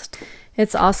list.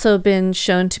 It's also been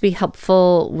shown to be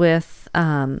helpful with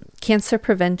cancer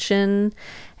prevention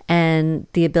and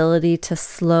the ability to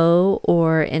slow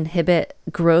or inhibit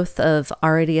growth of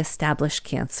already established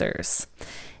cancers,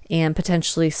 and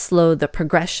potentially slow the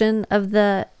progression of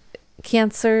the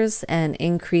cancers and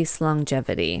increase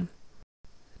longevity.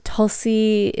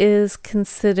 Tulsi is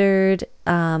considered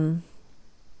an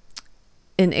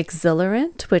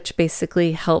exhilarant, which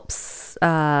basically helps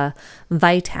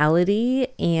vitality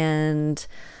and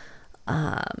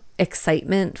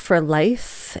excitement for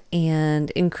life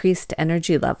and increased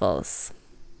energy levels.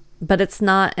 But it's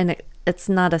not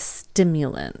a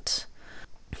stimulant.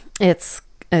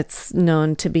 It's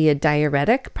known to be a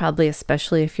diuretic, probably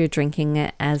especially if you're drinking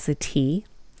it as a tea.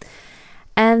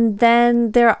 And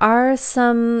then there are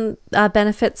some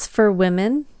benefits for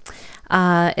women.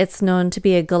 It's known to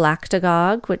be a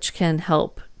galactagogue, which can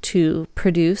help to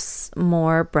produce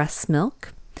more breast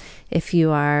milk if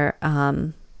you are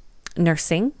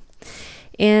nursing.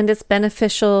 And it's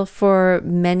beneficial for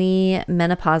many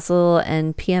menopausal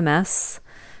and PMS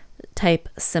type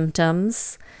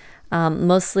symptoms.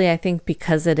 Mostly, I think,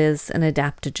 because it is an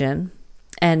adaptogen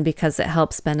and because it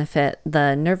helps benefit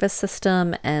the nervous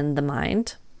system and the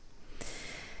mind.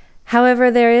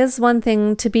 However, there is one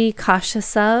thing to be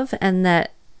cautious of, and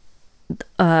that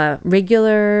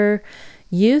regular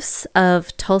use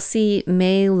of Tulsi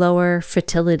may lower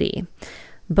fertility,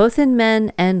 both in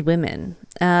men and women.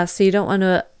 So you don't want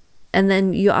to, and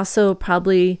then you also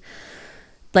probably,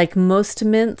 like most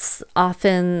mints,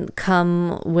 often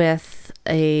come with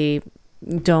a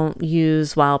don't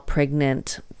use while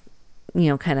pregnant,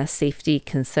 kind of safety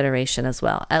consideration as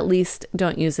well. At least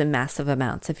don't use in massive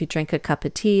amounts. If you drink a cup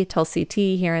of tea, Tulsi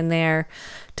tea here and there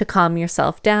to calm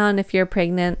yourself down if you're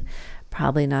pregnant,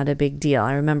 probably not a big deal.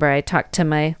 I remember I talked to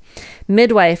my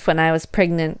midwife when I was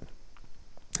pregnant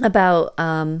about,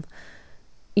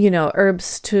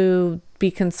 herbs to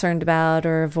be concerned about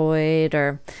or avoid,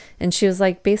 and she was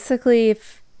like, basically,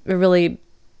 if it really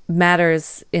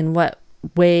matters in what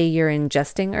way you're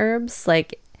ingesting herbs.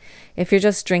 Like, if you're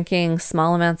just drinking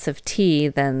small amounts of tea,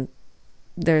 then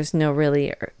there's no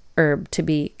really herb to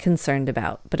be concerned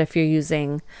about. But if you're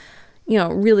using,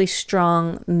 really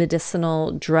strong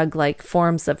medicinal drug-like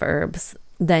forms of herbs,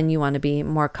 then you want to be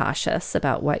more cautious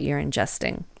about what you're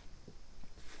ingesting.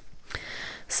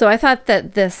 So I thought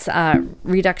that this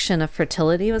reduction of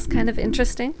fertility was kind of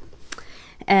interesting.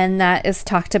 And that is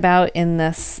talked about in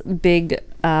this big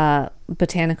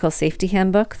botanical safety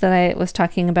handbook that I was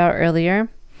talking about earlier.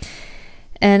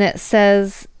 And it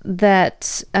says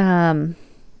that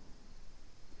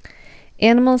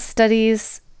animal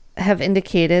studies have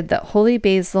indicated that holy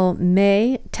basil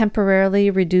may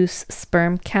temporarily reduce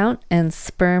sperm count and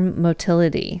sperm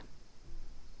motility.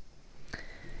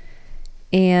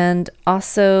 And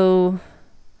also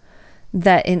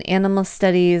that in animal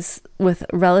studies with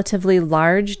relatively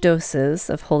large doses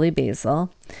of holy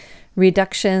basil,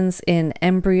 reductions in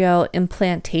embryo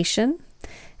implantation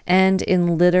and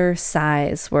in litter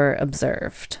size were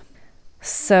observed.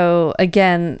 So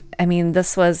again,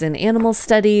 this was in animal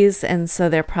studies, and so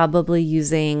they're probably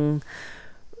using,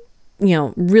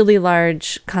 really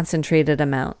large concentrated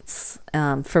amounts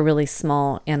for really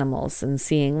small animals and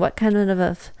seeing what kind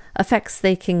of effects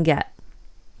they can get.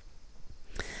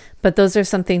 But those are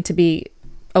something to be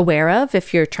aware of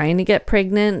if you're trying to get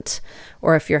pregnant,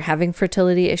 or if you're having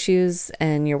fertility issues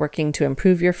and you're working to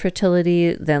improve your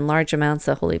fertility, then large amounts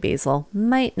of holy basil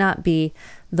might not be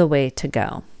the way to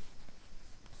go.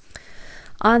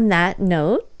 On that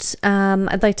note,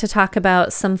 I'd like to talk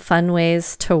about some fun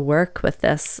ways to work with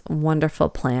this wonderful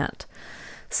plant.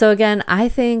 So again, I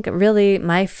think really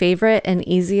my favorite and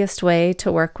easiest way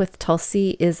to work with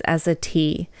Tulsi is as a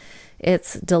tea.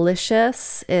 It's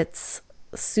delicious, it's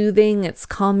soothing, it's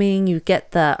calming. You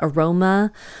get the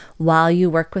aroma while you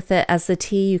work with it as a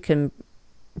tea. You can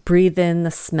breathe in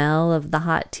the smell of the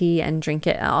hot tea and drink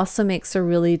it. It also makes a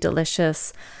really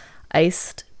delicious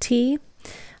iced tea.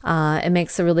 It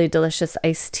makes a really delicious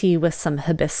iced tea with some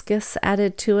hibiscus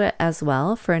added to it as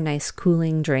well for a nice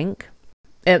cooling drink.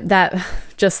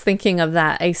 Just thinking of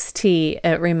that iced tea,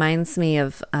 it reminds me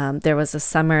of there was a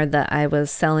summer that I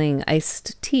was selling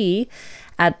iced tea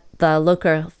at the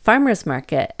local farmers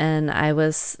market, and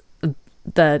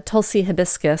the Tulsi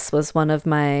hibiscus was one of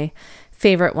my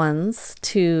favorite ones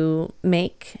to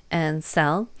make and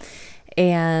sell,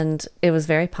 and it was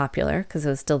very popular because it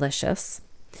was delicious.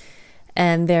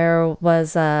 And there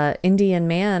was a Indian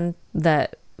man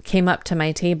that came up to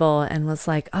my table and was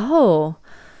like, "Oh,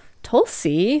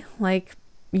 Tulsi, like,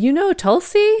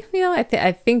 Tulsi?"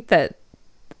 I think that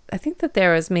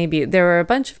there were a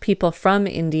bunch of people from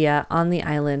India on the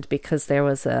island because they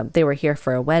were here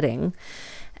for a wedding.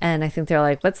 And I think they're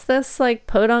like, "What's this like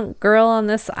podunk girl on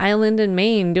this island in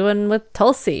Maine doing with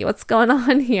Tulsi? What's going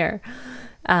on here?"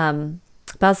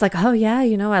 But I was like, "Oh yeah,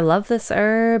 I love this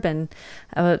herb." And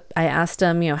I asked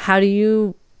him,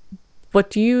 what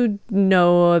do you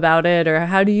know about it, or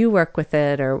how do you work with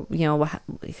it, or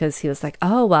because he was like,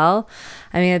 "Oh well,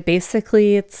 I mean,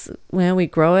 basically it's we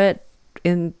grow it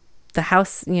in the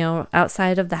house,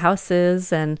 outside of the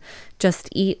houses, and just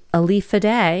eat a leaf a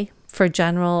day for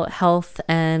general health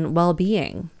and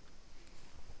well-being."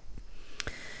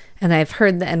 And I've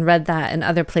heard and read that in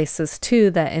other places too,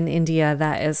 that in India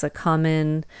that is a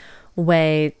common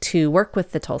way to work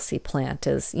with the Tulsi plant,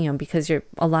 is because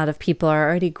a lot of people are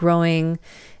already growing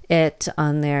it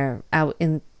out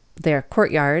in their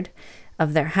courtyard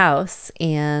of their house,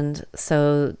 and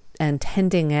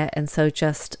tending it, and so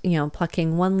just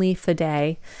plucking one leaf a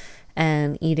day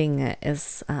and eating it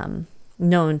is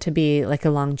known to be like a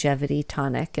longevity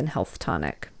tonic and health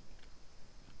tonic.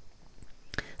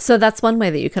 So that's one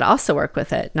way that you could also work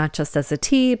with it, not just as a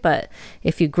tea, but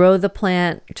if you grow the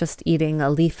plant, just eating a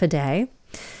leaf a day.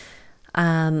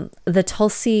 The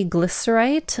Tulsi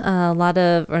glycerite,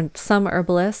 some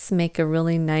herbalists make a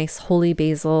really nice holy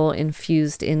basil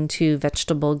infused into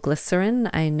vegetable glycerin.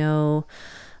 I know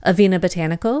Avena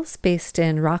Botanicals, based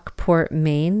in Rockport,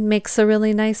 Maine, makes a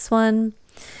really nice one.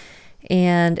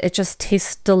 And it just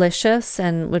tastes delicious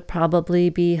and would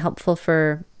probably be helpful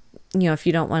for if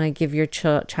you don't want to give your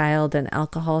child an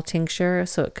alcohol tincture.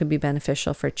 So it could be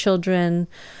beneficial for children,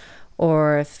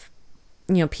 or if,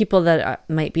 people that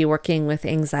might be working with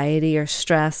anxiety or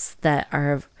stress that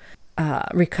are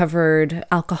recovered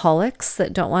alcoholics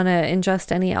that don't want to ingest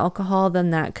any alcohol,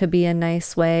 then that could be a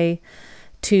nice way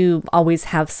to always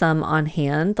have some on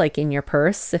hand, like in your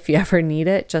purse, if you ever need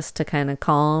it, just to kind of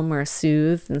calm or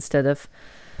soothe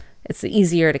it's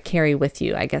easier to carry with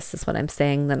you, I guess is what I'm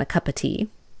saying, than a cup of tea.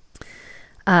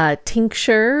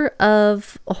 Tincture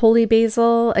of holy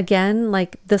basil, again,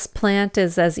 like this plant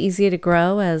is as easy to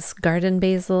grow as garden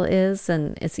basil is,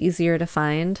 and it's easier to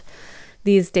find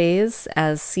these days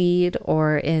as seed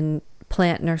or in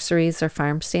plant nurseries or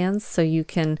farm stands. So you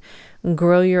can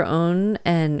grow your own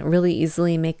and really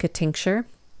easily make a tincture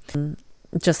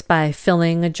just by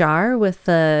filling a jar with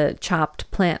the chopped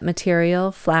plant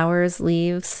material, flowers,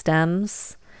 leaves,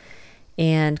 stems,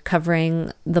 and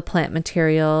covering the plant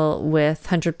material with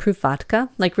 100 proof vodka,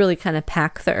 like really kind of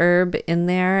pack the herb in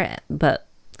there, but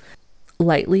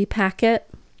lightly pack it,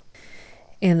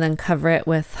 and then cover it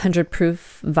with 100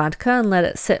 proof vodka and let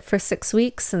it sit for 6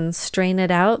 weeks and strain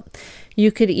it out.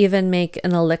 You could even make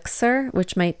an elixir,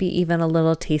 which might be even a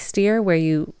little tastier, where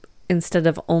you, instead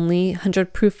of only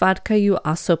 100 proof vodka, you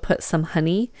also put some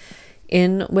honey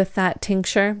in with that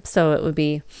tincture. So it would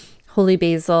be holy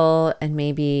basil, and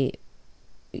maybe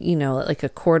like a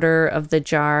quarter of the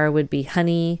jar would be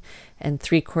honey, and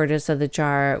 3/4 of the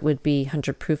jar would be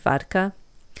 100 proof vodka,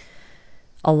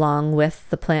 along with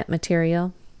the plant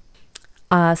material.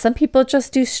 Some people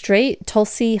just do straight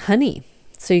Tulsi honey.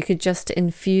 So you could just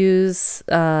infuse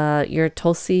your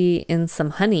Tulsi in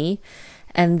some honey,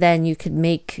 and then you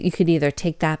could either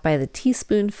take that by the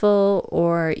teaspoonful,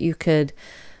 or you could,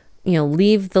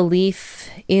 leave the leaf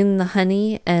in the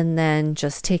honey and then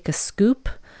just take a scoop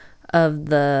of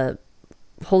the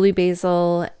holy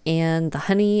basil and the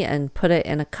honey and put it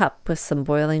in a cup with some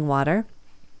boiling water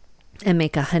and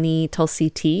make a honey Tulsi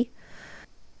tea.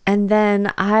 And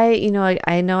then I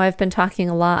know I've been talking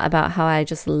a lot about how I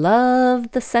just love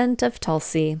the scent of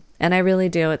Tulsi, and I really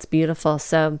do. It's beautiful.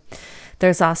 So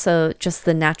there's also just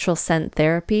the natural scent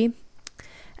therapy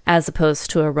as opposed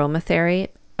to aromatherapy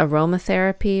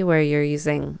where you're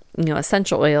using,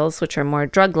 essential oils, which are more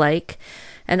drug-like.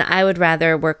 And I would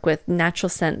rather work with natural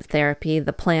scent therapy,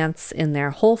 the plants in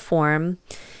their whole form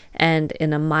and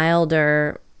in a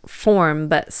milder form,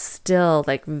 but still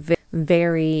like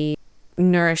very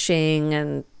nourishing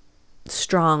and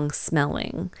strong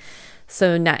smelling.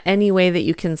 So not any way that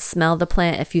you can smell the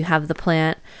plant. If you have the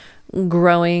plant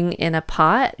growing in a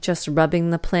pot, just rubbing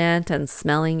the plant and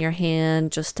smelling your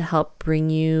hand just to help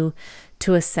bring you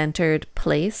to a centered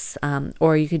place.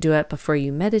 Or you could do it before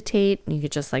you meditate. You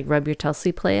could just like rub your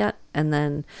Tulsi plant and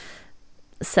then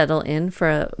settle in for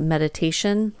a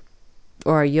meditation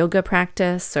or a yoga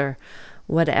practice or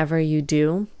whatever you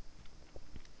do.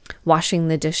 Washing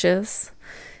the dishes,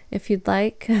 if you'd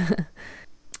like.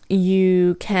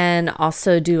 You can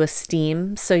also do a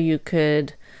steam. So you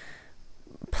could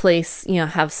place,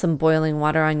 have some boiling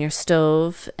water on your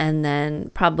stove and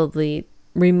then probably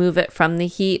remove it from the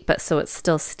heat, but so it's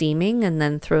still steaming, and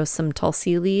then throw some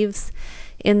Tulsi leaves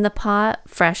in the pot,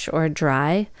 fresh or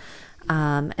dry,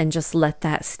 and just let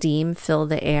that steam fill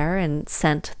the air and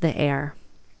scent the air.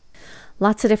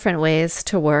 Lots of different ways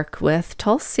to work with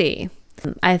Tulsi.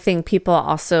 I think people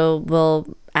also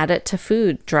will add it to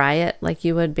food, dry it like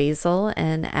you would basil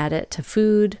and add it to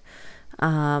food,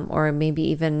 or maybe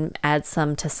even add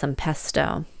some to some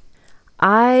pesto.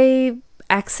 I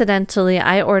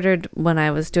ordered when I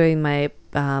was doing my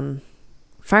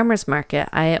farmer's market,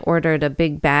 I ordered a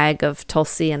big bag of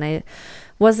Tulsi and I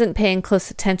wasn't paying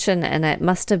close attention, and it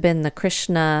must have been the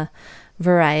Krishna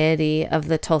variety of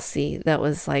the Tulsi that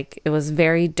was it was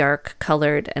very dark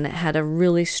colored and it had a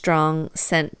really strong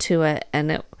scent to it,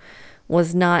 and it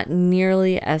was not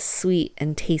nearly as sweet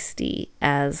and tasty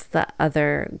as the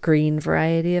other green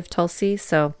variety of Tulsi.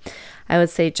 So I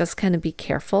would say just kind of be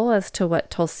careful as to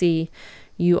what Tulsi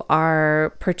you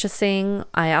are purchasing.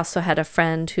 I also had a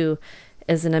friend who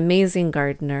is an amazing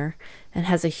gardener and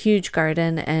has a huge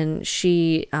garden, and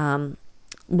she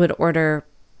would order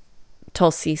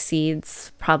Tulsi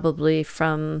seeds, probably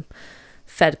from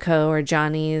Fedco or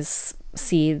Johnny's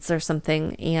Seeds or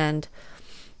something. And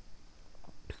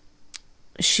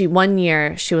one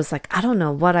year she was like, I don't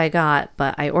know what I got,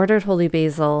 but I ordered holy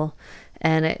basil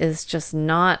and it is just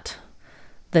not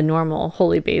the normal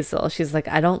holy basil. She's like,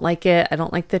 I don't like it. I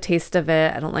don't like the taste of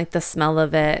it. I don't like the smell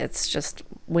of it. It's just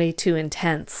way too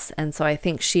intense. And so I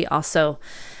think she also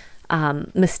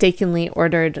mistakenly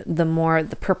ordered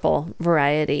the purple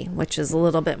variety, which is a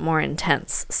little bit more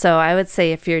intense. So I would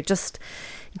say if you're just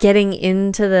getting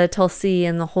into the Tulsi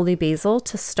and the holy basil,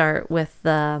 to start with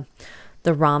the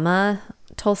Rama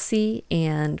Tulsi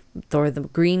or the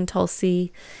green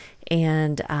Tulsi,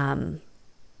 and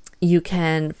you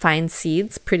can find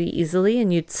seeds pretty easily,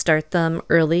 and you'd start them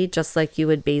early, just like you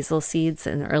would basil seeds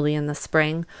and early in the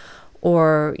spring.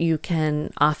 Or you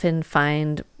can often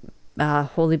find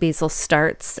holy basil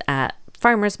starts at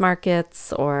farmers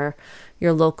markets or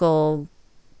your local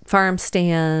farm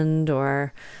stand,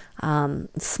 or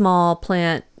small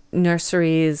plant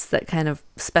nurseries that kind of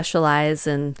specialize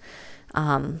in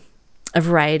a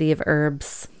variety of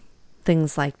herbs,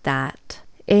 things like that.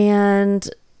 And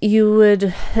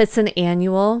it's an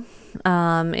annual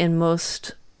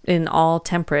in all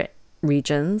temperate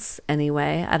regions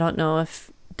anyway. I don't know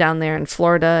if down there in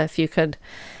Florida, if you could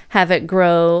have it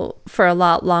grow for a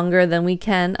lot longer than we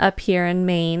can up here in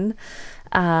Maine.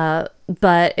 But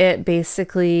it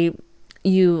basically,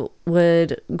 you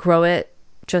would grow it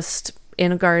just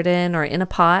in a garden or in a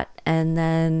pot, and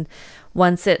then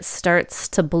once it starts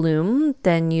to bloom,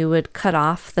 then you would cut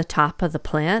off the top of the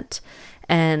plant,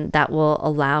 and that will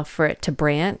allow for it to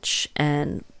branch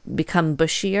and become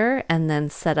bushier and then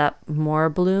set up more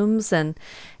blooms. And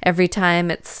every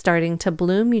time it's starting to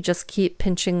bloom, you just keep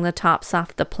pinching the tops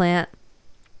off the plant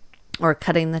or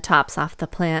cutting the tops off the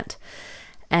plant,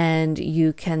 and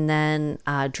you can then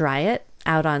dry it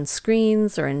out on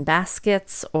screens or in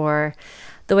baskets. Or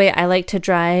the way I like to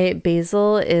dry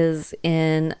basil is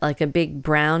in like a big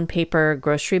brown paper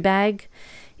grocery bag,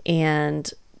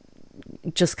 and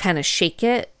just kind of shake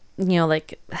it,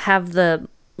 like have the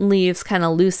leaves kind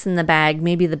of loose in the bag,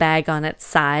 maybe the bag on its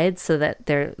side so that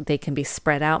they can be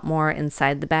spread out more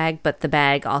inside the bag, but the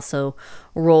bag also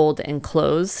rolled and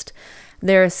closed.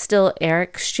 There is still air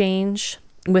exchange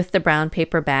with the brown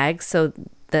paper bag so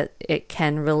that it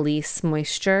can release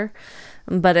moisture,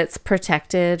 but it's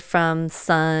protected from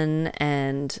sun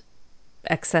and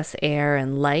excess air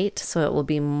and light, so it will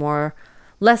be more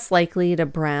less likely to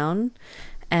brown.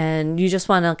 And you just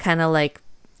want to kind of like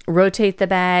rotate the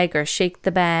bag or shake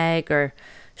the bag or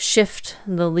shift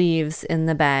the leaves in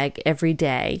the bag every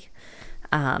day,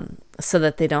 so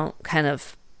that they don't kind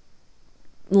of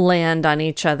land on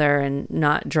each other and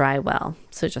not dry well.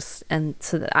 So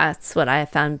that's what I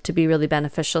found to be really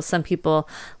beneficial. Some people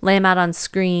lay them out on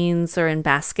screens or in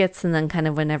baskets, and then kind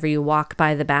of whenever you walk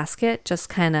by the basket, just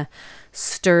kind of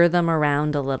stir them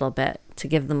around a little bit to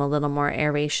give them a little more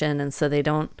aeration. And so they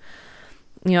don't,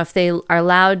 if they are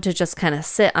allowed to just kind of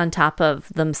sit on top of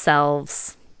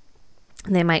themselves,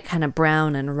 they might kind of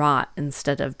brown and rot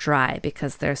instead of dry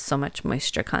because there's so much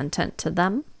moisture content to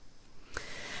them.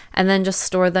 And then just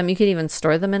store them. You could even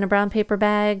store them in a brown paper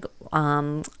bag.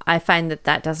 I find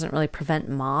that doesn't really prevent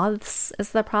moths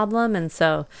is the problem. And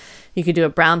so you could do a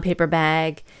brown paper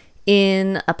bag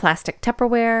in a plastic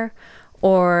Tupperware,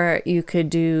 or you could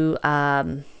do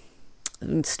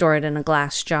store it in a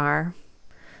glass jar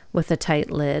with a tight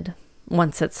lid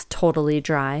once it's totally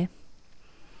dry.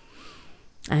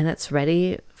 And it's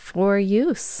ready for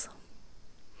use.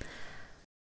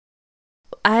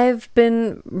 I've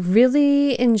been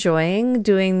really enjoying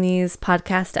doing these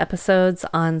podcast episodes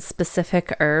on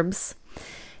specific herbs,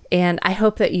 and I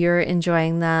hope that you're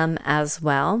enjoying them as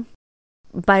well.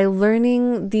 By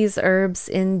learning these herbs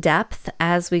in depth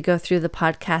as we go through the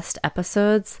podcast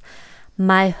episodes,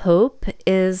 my hope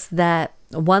is that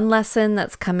one lesson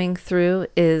that's coming through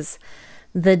is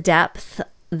the depth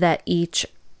that each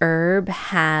herb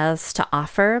has to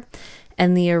offer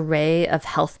and the array of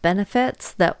health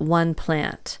benefits that one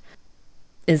plant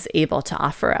is able to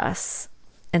offer us,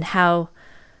 and how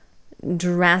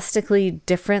drastically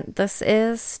different this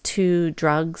is to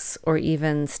drugs or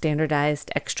even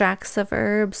standardized extracts of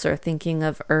herbs, or thinking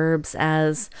of herbs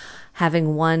as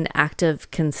having one active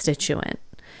constituent.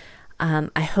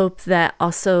 I hope that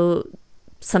also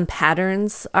some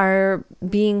patterns are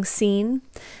being seen.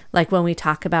 Like when we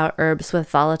talk about herbs with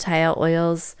volatile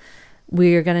oils,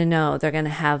 we're going to know they're going to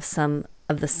have some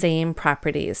of the same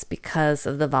properties because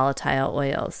of the volatile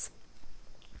oils.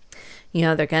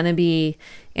 They're going to be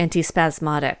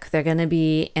antispasmodic, they're going to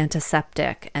be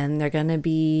antiseptic, and they're going to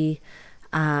be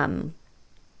often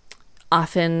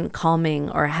calming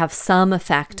or have some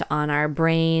effect on our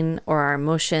brain or our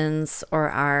emotions or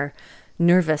our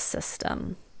nervous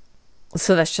system.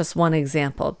 So that's just one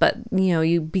example. But,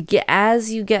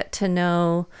 as you get to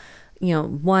know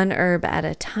one herb at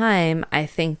a time, I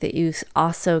think that you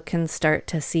also can start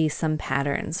to see some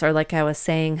patterns. Or like I was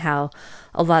saying, how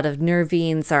a lot of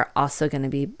nervines are also going to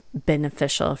be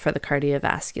beneficial for the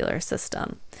cardiovascular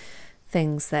system.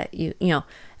 Things that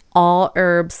all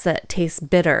herbs that taste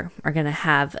bitter are going to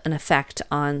have an effect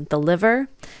on the liver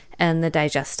and the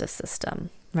digestive system,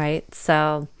 right?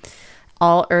 So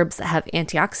all herbs that have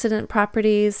antioxidant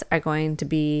properties are going to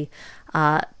be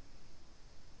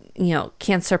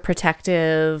cancer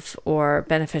protective or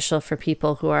beneficial for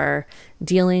people who are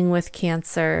dealing with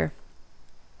cancer.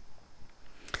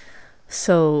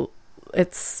 So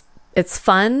it's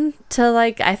fun to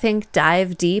I think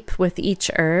dive deep with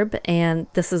each herb. And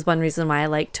this is one reason why I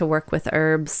like to work with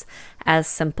herbs as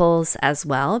simples as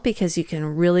well, because you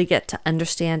can really get to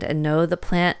understand and know the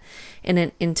plant in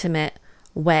an intimate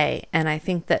way. And I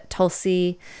think that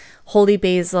Tulsi, holy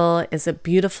basil, is a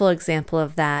beautiful example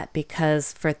of that,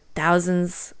 because for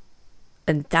thousands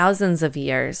and thousands of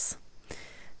years,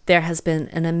 there has been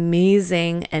an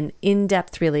amazing and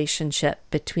in-depth relationship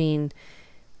between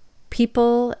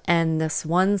people and this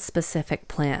one specific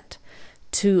plant,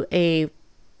 to a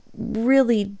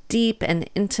really deep and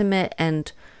intimate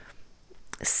and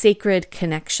sacred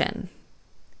connection.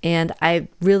 And I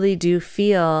really do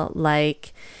feel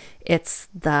like it's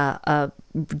the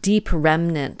deep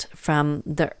remnant from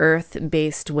the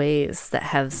earth-based ways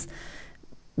that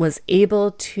was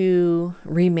able to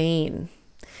remain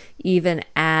even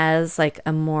as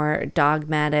a more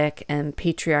dogmatic and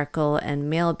patriarchal and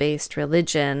male-based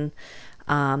religion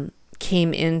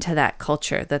came into that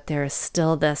culture, that there is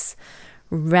still this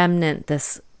remnant,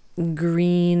 this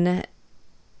green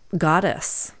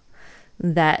goddess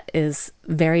that is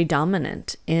very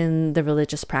dominant in the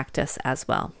religious practice as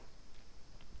well.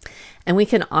 And we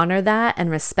can honor that and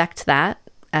respect that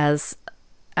as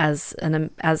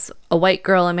a white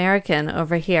girl American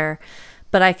over here,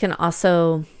 but I can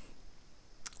also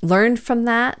learn from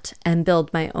that and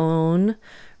build my own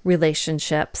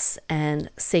relationships and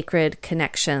sacred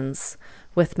connections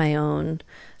with my own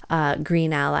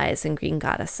green allies and green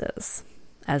goddesses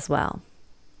as well.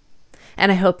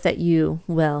 And I hope that you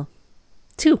will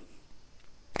too.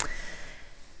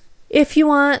 If you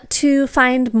want to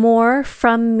find more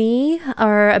from me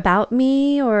or about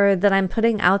me or that I'm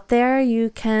putting out there, you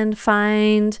can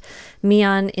find me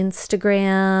on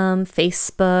Instagram,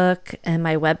 Facebook, and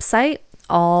my website,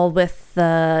 all with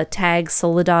the tag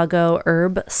Solidago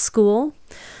Herb School.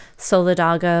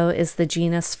 Solidago is the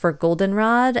genus for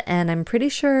goldenrod, and I'm pretty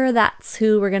sure that's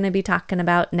who we're going to be talking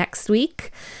about next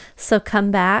week. So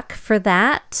come back for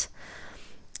that.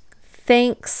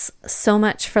 Thanks so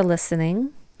much for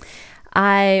listening.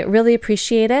 I really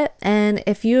appreciate it. And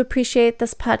if you appreciate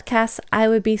this podcast, I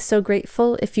would be so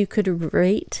grateful if you could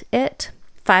rate it.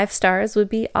 5 stars would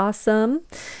be awesome.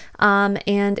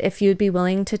 And if you'd be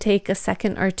willing to take a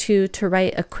second or two to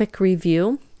write a quick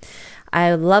review.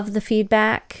 I love the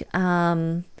feedback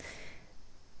and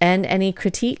any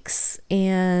critiques,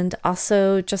 and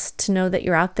also just to know that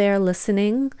you're out there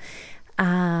listening.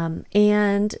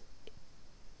 And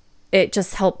it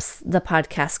just helps the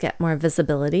podcast get more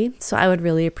visibility. So I would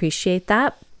really appreciate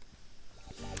that.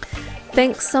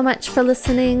 Thanks so much for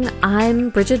listening. I'm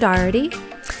Bridget Doherty.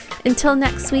 Until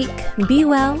next week, be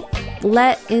well,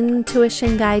 let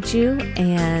intuition guide you,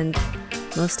 and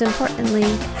most importantly,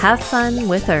 have fun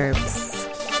with herbs.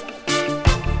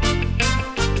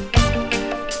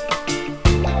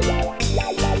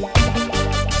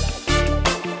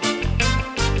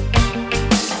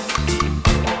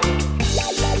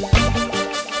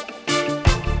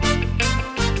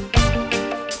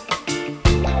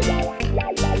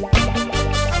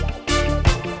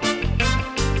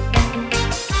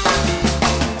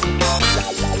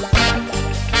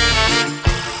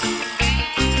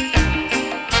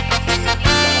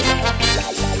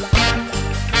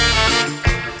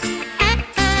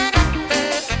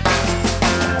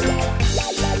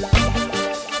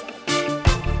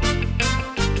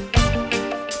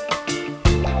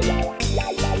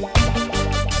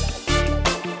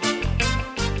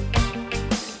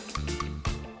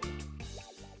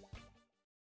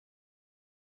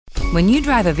 When you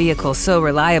drive a vehicle so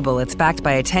reliable it's backed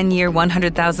by a 10-year,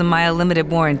 100,000-mile limited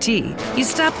warranty, you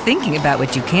stop thinking about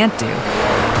what you can't do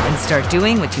and start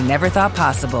doing what you never thought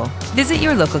possible. Visit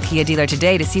your local Kia dealer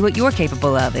today to see what you're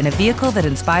capable of in a vehicle that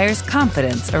inspires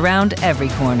confidence around every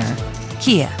corner.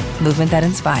 Kia, movement that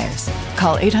inspires.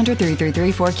 Call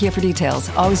 800-333-4KIA for details.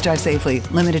 Always drive safely.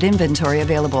 Limited inventory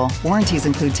available. Warranties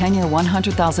include 10-year,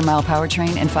 100,000-mile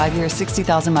powertrain and 5-year,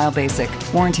 60,000-mile basic.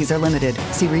 Warranties are limited.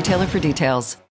 See retailer for details.